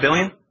say he had $1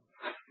 billion?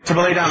 To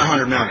lay down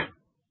 $100 million.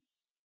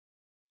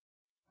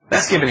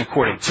 That's giving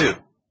according to.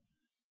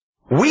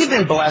 We've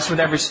been blessed with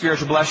every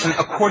spiritual blessing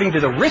according to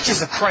the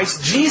riches of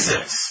Christ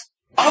Jesus,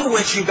 of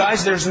which, you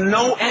guys, there's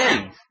no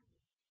end.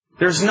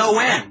 There's no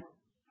end.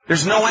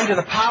 There's no end to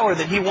the power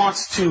that He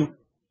wants to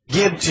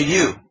give to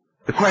you.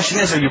 The question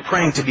is, are you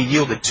praying to be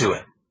yielded to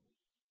it?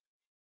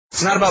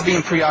 It's not about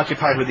being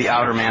preoccupied with the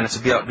outer man. It's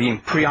about being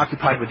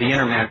preoccupied with the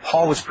inner man.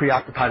 Paul was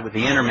preoccupied with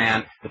the inner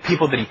man, the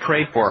people that he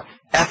prayed for.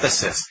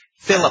 Ephesus,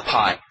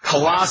 Philippi,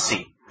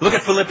 Colossae. Look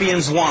at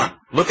Philippians 1.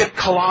 Look at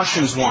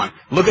Colossians 1.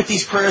 Look at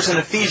these prayers in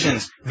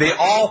Ephesians. They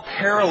all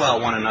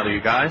parallel one another, you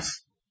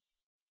guys.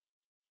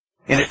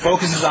 And it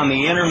focuses on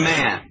the inner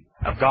man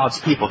of God's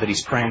people that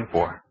he's praying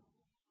for.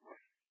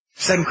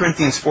 2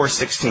 Corinthians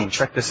 4:16.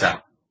 Check this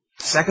out.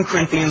 2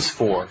 Corinthians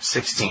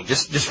 4:16.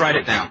 Just write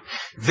it down.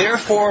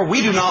 Therefore,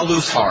 we do not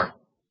lose heart.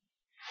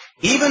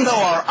 Even though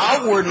our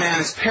outward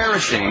man is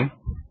perishing,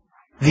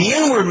 the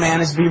inward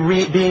man is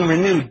being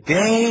renewed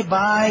day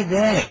by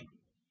day.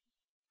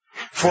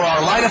 For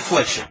our light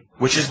affliction,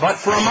 which is but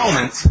for a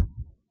moment,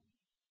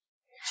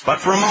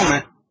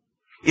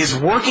 is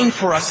working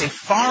for us a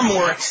far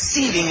more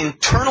exceeding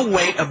eternal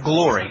weight of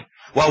glory,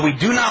 while we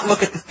do not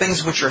look at the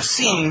things which are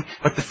seen,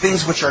 but the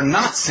things which are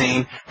not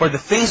seen, for the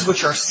things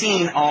which are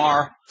seen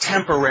are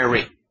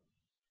temporary.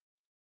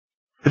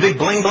 The big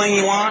bling-bling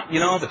you want,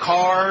 the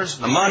cars,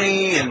 the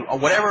money, and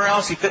whatever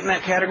else you fit in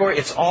that category,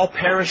 it's all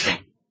perishing.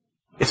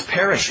 It's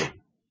perishing.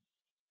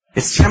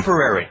 It's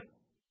temporary.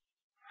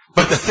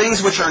 But the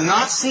things which are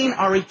not seen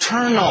are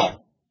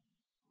eternal.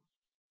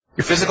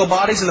 Your physical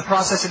body's in the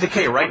process of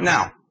decay right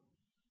now.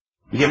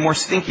 You get more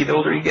stinky the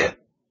older you get.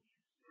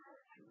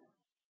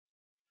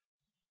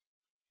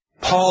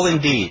 Paul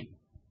indeed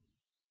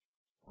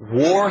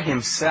wore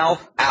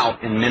himself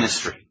out in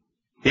ministry.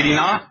 Did he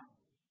not?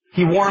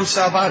 He wore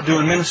himself out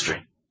doing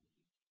ministry.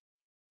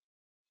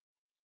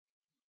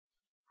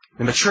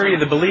 The maturity of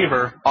the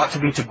believer ought to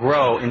be to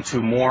grow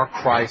into more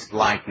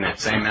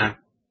Christ-likeness. Amen?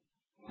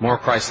 More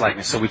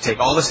Christ-likeness. So we take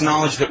all this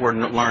knowledge that we're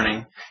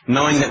learning,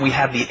 knowing that we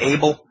have the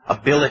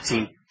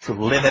ability to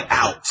live it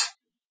out.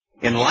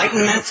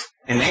 Enlightenment,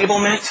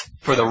 enablement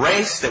for the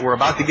race that we're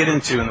about to get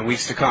into in the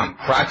weeks to come.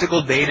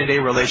 Practical day-to-day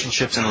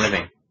relationships and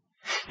living.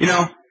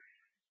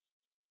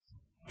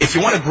 If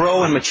you want to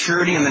grow in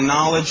maturity in the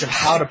knowledge of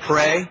how to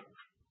pray,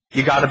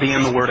 you got to be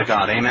in the Word of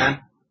God. Amen?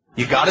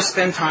 You got to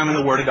spend time in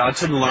the Word of God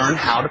to learn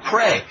how to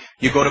pray.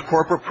 You go to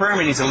corporate prayer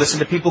meetings and listen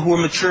to people who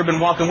are mature, been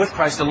walking with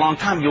Christ a long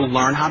time. You'll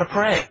learn how to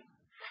pray.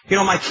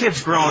 My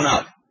kids growing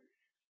up,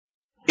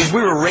 as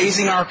we were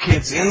raising our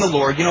kids in the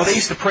Lord, they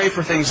used to pray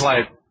for things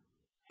like,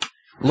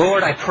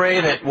 Lord, I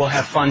pray that we'll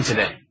have fun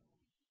today.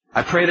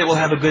 I pray that we'll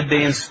have a good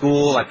day in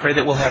school. I pray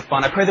that we'll have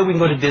fun. I pray that we can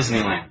go to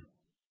Disneyland.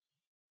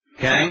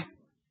 Okay?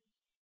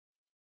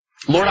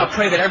 Lord, I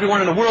pray that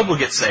everyone in the world will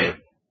get saved.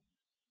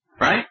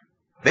 Right?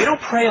 They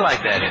don't pray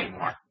like that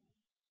anymore.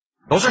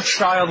 Those are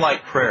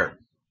childlike prayers.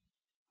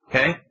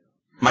 Okay?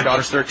 My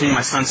daughter's 13,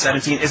 my son's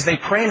 17. As they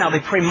pray now, they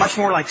pray much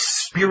more like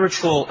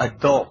spiritual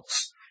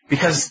adults.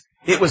 Because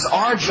it was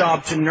our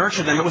job to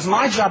nurture them. It was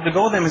my job to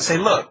go to them and say,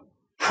 look,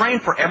 praying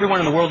for everyone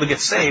in the world to get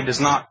saved is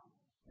not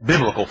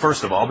biblical,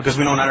 first of all, because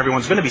we know not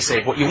everyone's going to be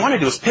saved. What you want to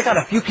do is pick out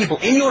a few people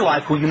in your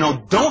life who you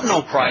know don't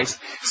know Christ,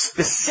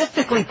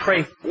 specifically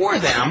pray for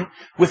them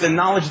with the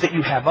knowledge that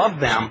you have of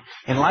them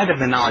in light of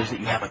the knowledge that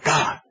you have of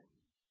God.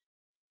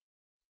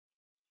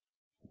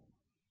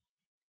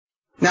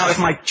 Now, if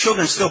my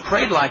children still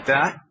prayed like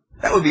that,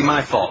 that would be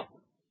my fault.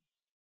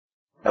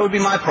 That would be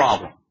my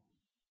problem.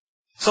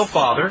 So,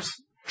 fathers,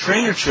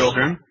 train your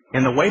children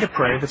in the way to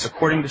pray that's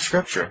according to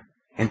Scripture.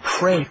 And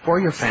pray for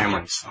your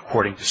families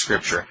according to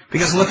Scripture.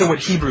 Because look at what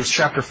Hebrews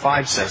chapter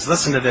 5 says.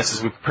 Listen to this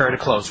as we prepare to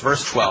close.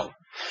 Verse 12.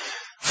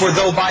 For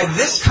though by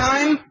this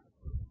time,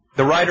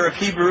 the writer of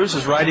Hebrews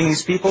is writing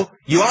these people,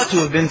 you ought to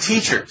have been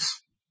teachers.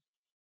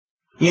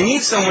 You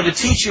need someone to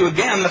teach you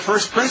again the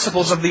first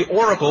principles of the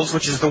oracles,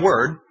 which is the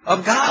Word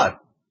of God.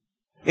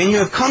 And you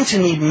have come to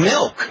need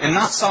milk and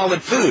not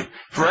solid food.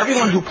 For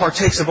everyone who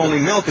partakes of only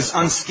milk is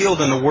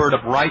unskilled in the word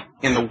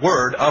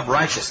of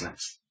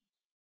righteousness.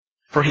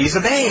 For he's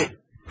a babe.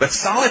 But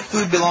solid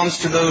food belongs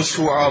to those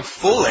who are of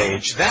full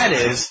age, that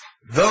is,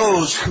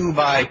 those who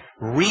by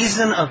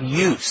reason of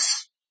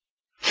use,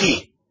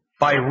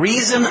 by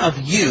reason of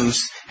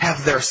use,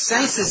 have their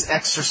senses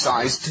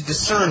exercised to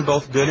discern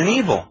both good and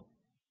evil.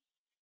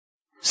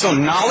 So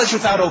knowledge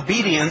without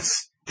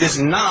obedience does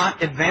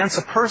not advance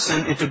a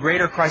person into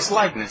greater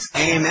Christ-likeness.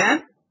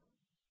 Amen?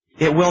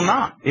 It will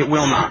not. It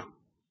will not.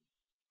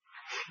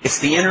 It's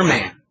the inner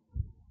man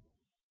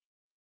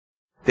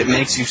that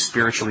makes you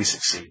spiritually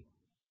succeed.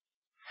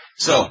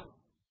 So,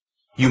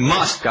 you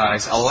must,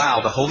 guys, allow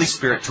the Holy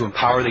Spirit to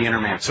empower the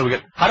inner man. So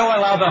how do I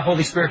allow the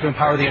Holy Spirit to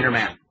empower the inner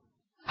man?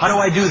 How do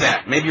I do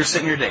that? Maybe you're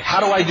sitting here today.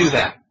 How do I do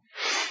that?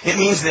 It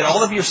means that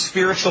all of your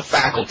spiritual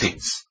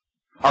faculties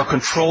are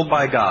controlled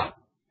by God.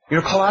 You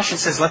know,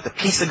 Colossians says, let the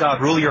peace of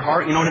God rule your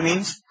heart. You know what it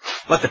means?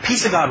 Let the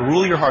peace of God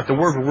rule your heart. The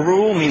word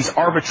rule means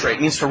arbitrate,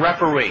 means to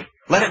referee.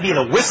 Let it be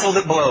the whistle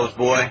that blows,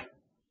 boy.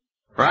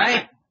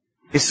 Right?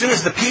 As soon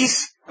as the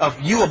peace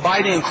of you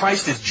abiding in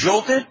Christ is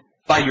jolted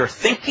by your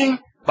thinking,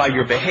 by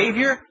your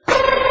behavior,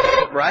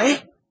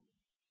 right?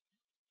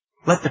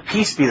 Let the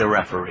peace be the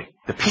referee.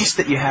 The peace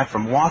that you have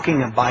from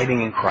walking and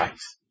abiding in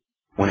Christ.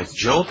 When it's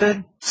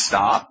jolted,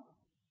 stop.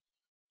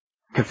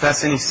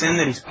 Confess any sin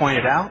that He's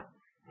pointed out.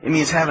 It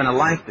means having a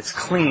life that's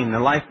clean, a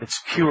life that's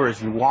pure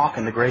as you walk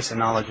in the grace and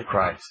knowledge of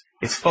Christ.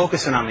 It's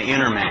focusing on the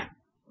inner man.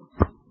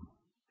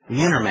 The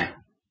inner man.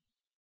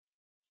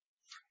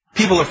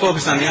 People are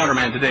focused on the outer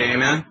man today,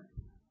 amen?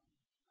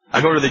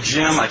 I go to the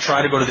gym. I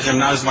try to go to the gym,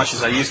 not as much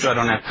as I used to. I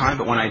don't have time,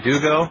 but when I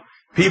do go,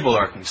 people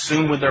are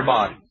consumed with their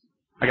body.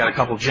 I got a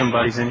couple gym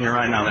buddies in here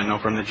right now that I know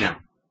from the gym.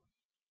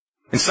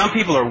 And some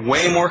people are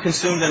way more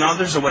consumed than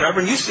others or whatever,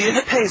 and you see it, and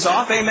it pays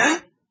off,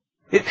 amen?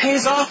 It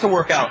pays off to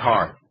work out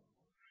hard.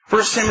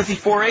 1 Timothy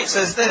 4:8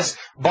 says this,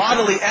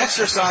 bodily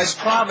exercise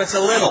profits a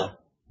little,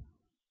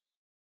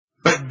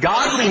 but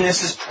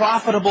godliness is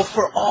profitable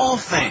for all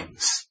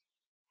things,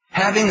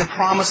 having the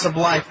promise of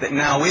life that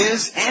now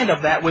is and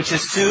of that which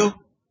is to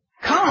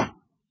come.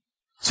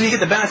 So you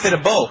get the benefit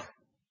of both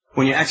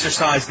when you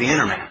exercise the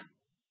inner man.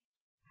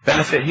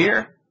 Benefit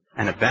here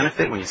and a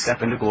benefit when you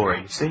step into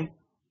glory, you see?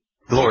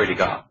 Glory to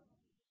God.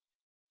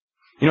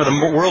 You know,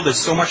 the world is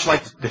so much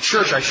like, the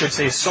church, I should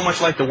say, is so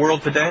much like the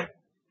world today.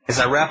 As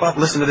I wrap up,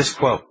 listen to this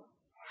quote.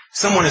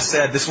 Someone has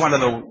said, this is out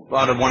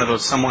of one of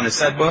those Someone Has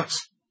Said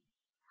books.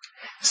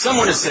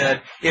 Someone has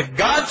said, if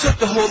God took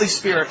the Holy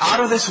Spirit out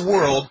of this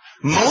world,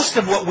 most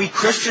of what we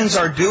Christians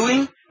are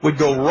doing would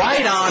go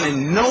right on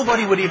and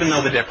nobody would even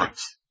know the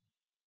difference.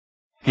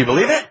 Do you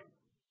believe it?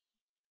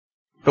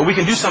 But we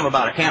can do something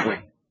about it, can't we?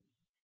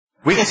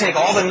 We can take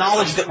all the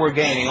knowledge that we're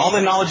gaining, all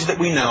the knowledge that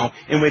we know,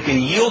 and we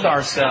can yield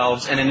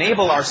ourselves and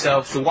enable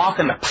ourselves to walk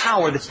in the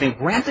power that's been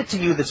granted to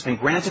you, that's been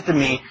granted to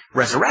me,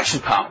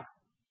 resurrection power,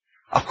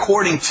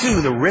 according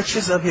to the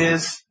riches of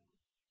His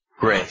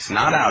grace,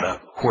 not out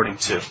of, according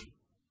to.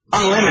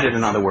 Unlimited,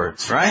 in other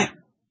words, right?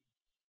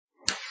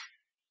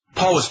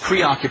 Paul was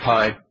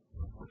preoccupied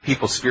with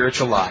people's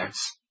spiritual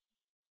lives.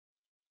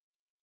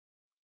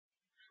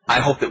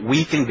 I hope that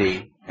we can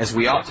be, as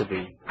we ought to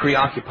be,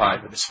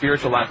 preoccupied with the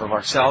spiritual life of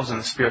ourselves and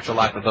the spiritual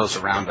life of those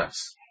around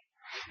us.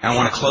 And I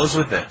want to close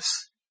with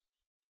this.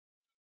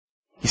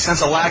 You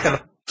sense a lack of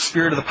the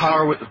spirit of the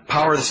power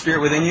of the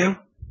Spirit within you?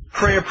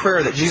 Pray a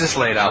prayer that Jesus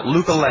laid out.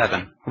 Luke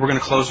 11. We're going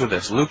to close with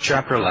this. Luke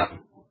chapter 11.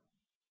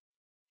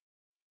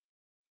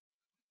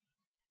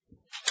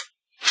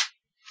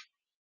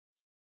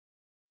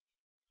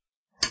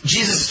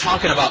 Jesus is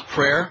talking about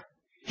prayer.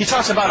 He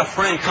talks about a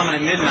friend coming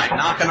at midnight,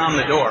 knocking on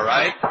the door,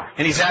 right?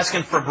 And he's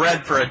asking for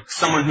bread for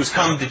someone who's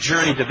come to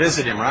journey to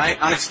visit him, right?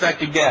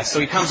 Unexpected guest. So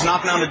he comes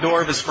knocking on the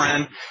door of his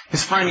friend.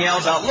 His friend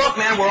yells out, "Look,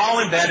 man, we're all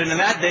in bed, and in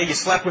that day you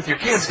slept with your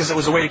kids because it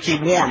was a way to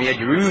keep warm. You had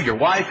your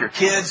wife, your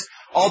kids,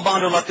 all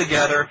bundled up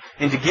together,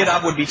 and to get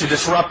up would be to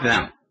disrupt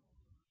them."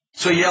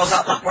 So he yells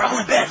out, "Look, we're all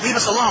in bed. Leave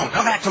us alone.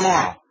 Come back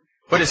tomorrow."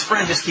 But his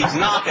friend just keeps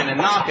knocking and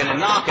knocking and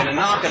knocking and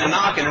knocking and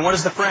knocking. And what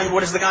does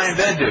the guy in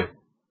bed do?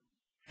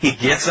 He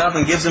gets up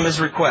and gives him his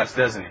request,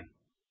 doesn't he?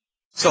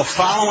 So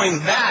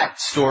following that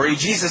story,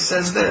 Jesus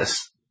says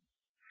this,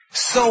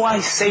 "So I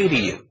say to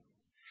you,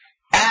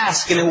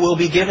 ask and it will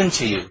be given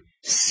to you.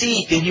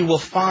 Seek and you will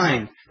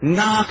find.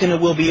 Knock and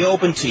it will be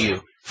opened to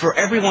you. For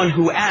everyone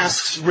who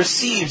asks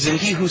receives, and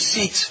he who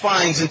seeks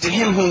finds, and to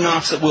him who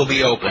knocks it will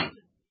be opened.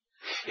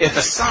 If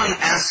a son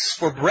asks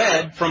for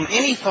bread from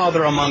any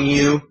father among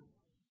you,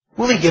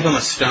 will he give him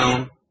a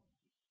stone?"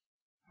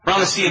 Around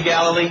the Sea of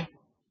Galilee,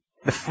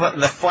 the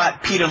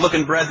flat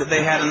pita-looking bread that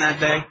they had in that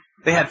day,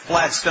 they had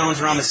flat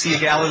stones around the Sea of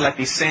Galilee, like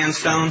these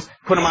sandstones.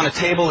 Put them on a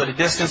table at a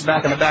distance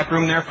back in the back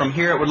room there. From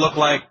here, it would look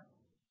like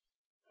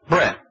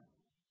bread.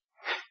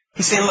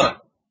 He's saying, look,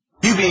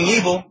 you being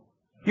evil,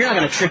 you're not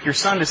going to trick your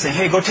son to say,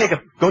 "Hey, go take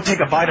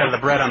a bite out of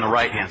the bread on the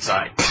right-hand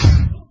side."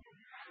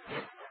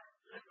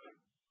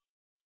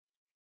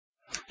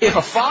 If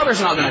a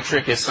father's not going to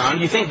trick his son,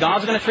 do you think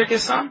God's going to trick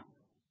his son?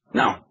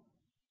 No.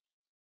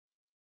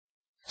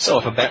 So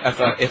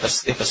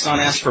if a son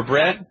asks for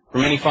bread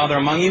from any father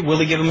among you, will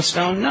he give him a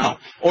stone? No.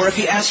 Or if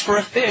he asks for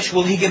a fish,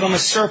 will he give him a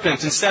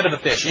serpent instead of a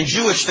fish? In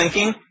Jewish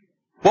thinking,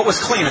 what was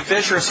clean, a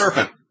fish or a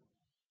serpent?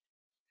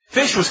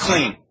 Fish was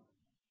clean,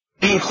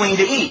 being clean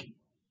to eat.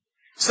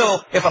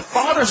 So if a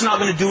father's not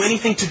going to do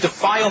anything to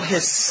defile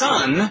his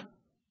son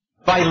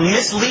by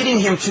misleading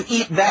him to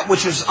eat that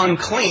which is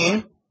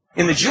unclean,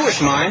 in the Jewish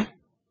mind,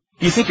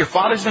 do you think your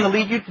father's going to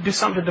lead you to do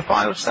something to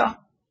defile yourself?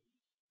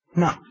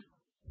 No.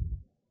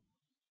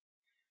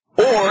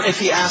 Or if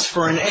he asks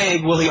for an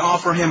egg, will he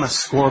offer him a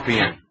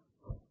scorpion?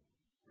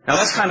 Now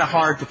that's kind of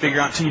hard to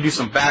figure out until you do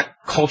some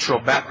cultural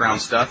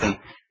background stuff. And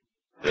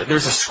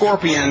there's a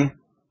scorpion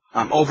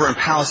over in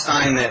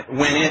Palestine that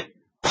when it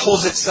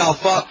pulls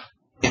itself up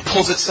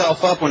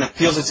when it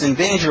feels it's in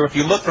danger. If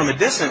you look from a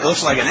distance, it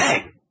looks like an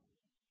egg.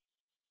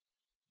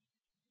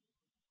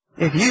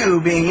 If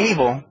you, being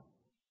evil,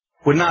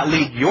 would not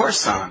lead your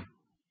son,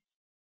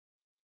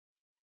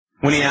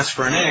 when he asks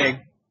for an egg,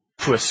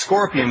 to a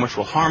scorpion which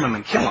will harm him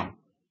and kill him,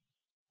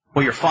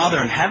 will your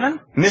Father in heaven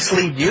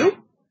mislead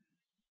you?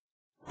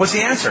 What's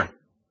the answer?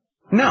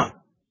 No.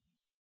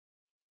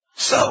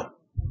 So,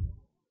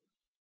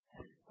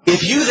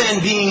 if you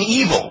then, being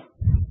evil,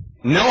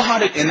 know how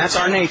to, and that's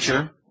our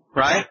nature,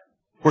 right?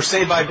 We're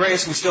saved by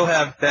grace, we still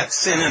have that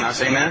sin in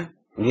us, amen?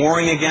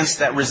 Warring against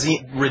that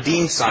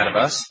redeemed side of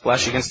us,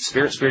 flesh against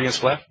spirit against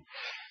flesh.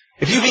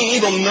 If you being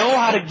evil know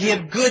how to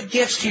give good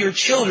gifts to your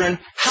children,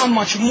 how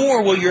much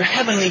more will your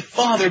heavenly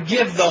Father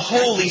give the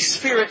Holy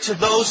Spirit to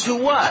those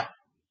who what?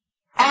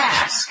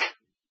 Ask.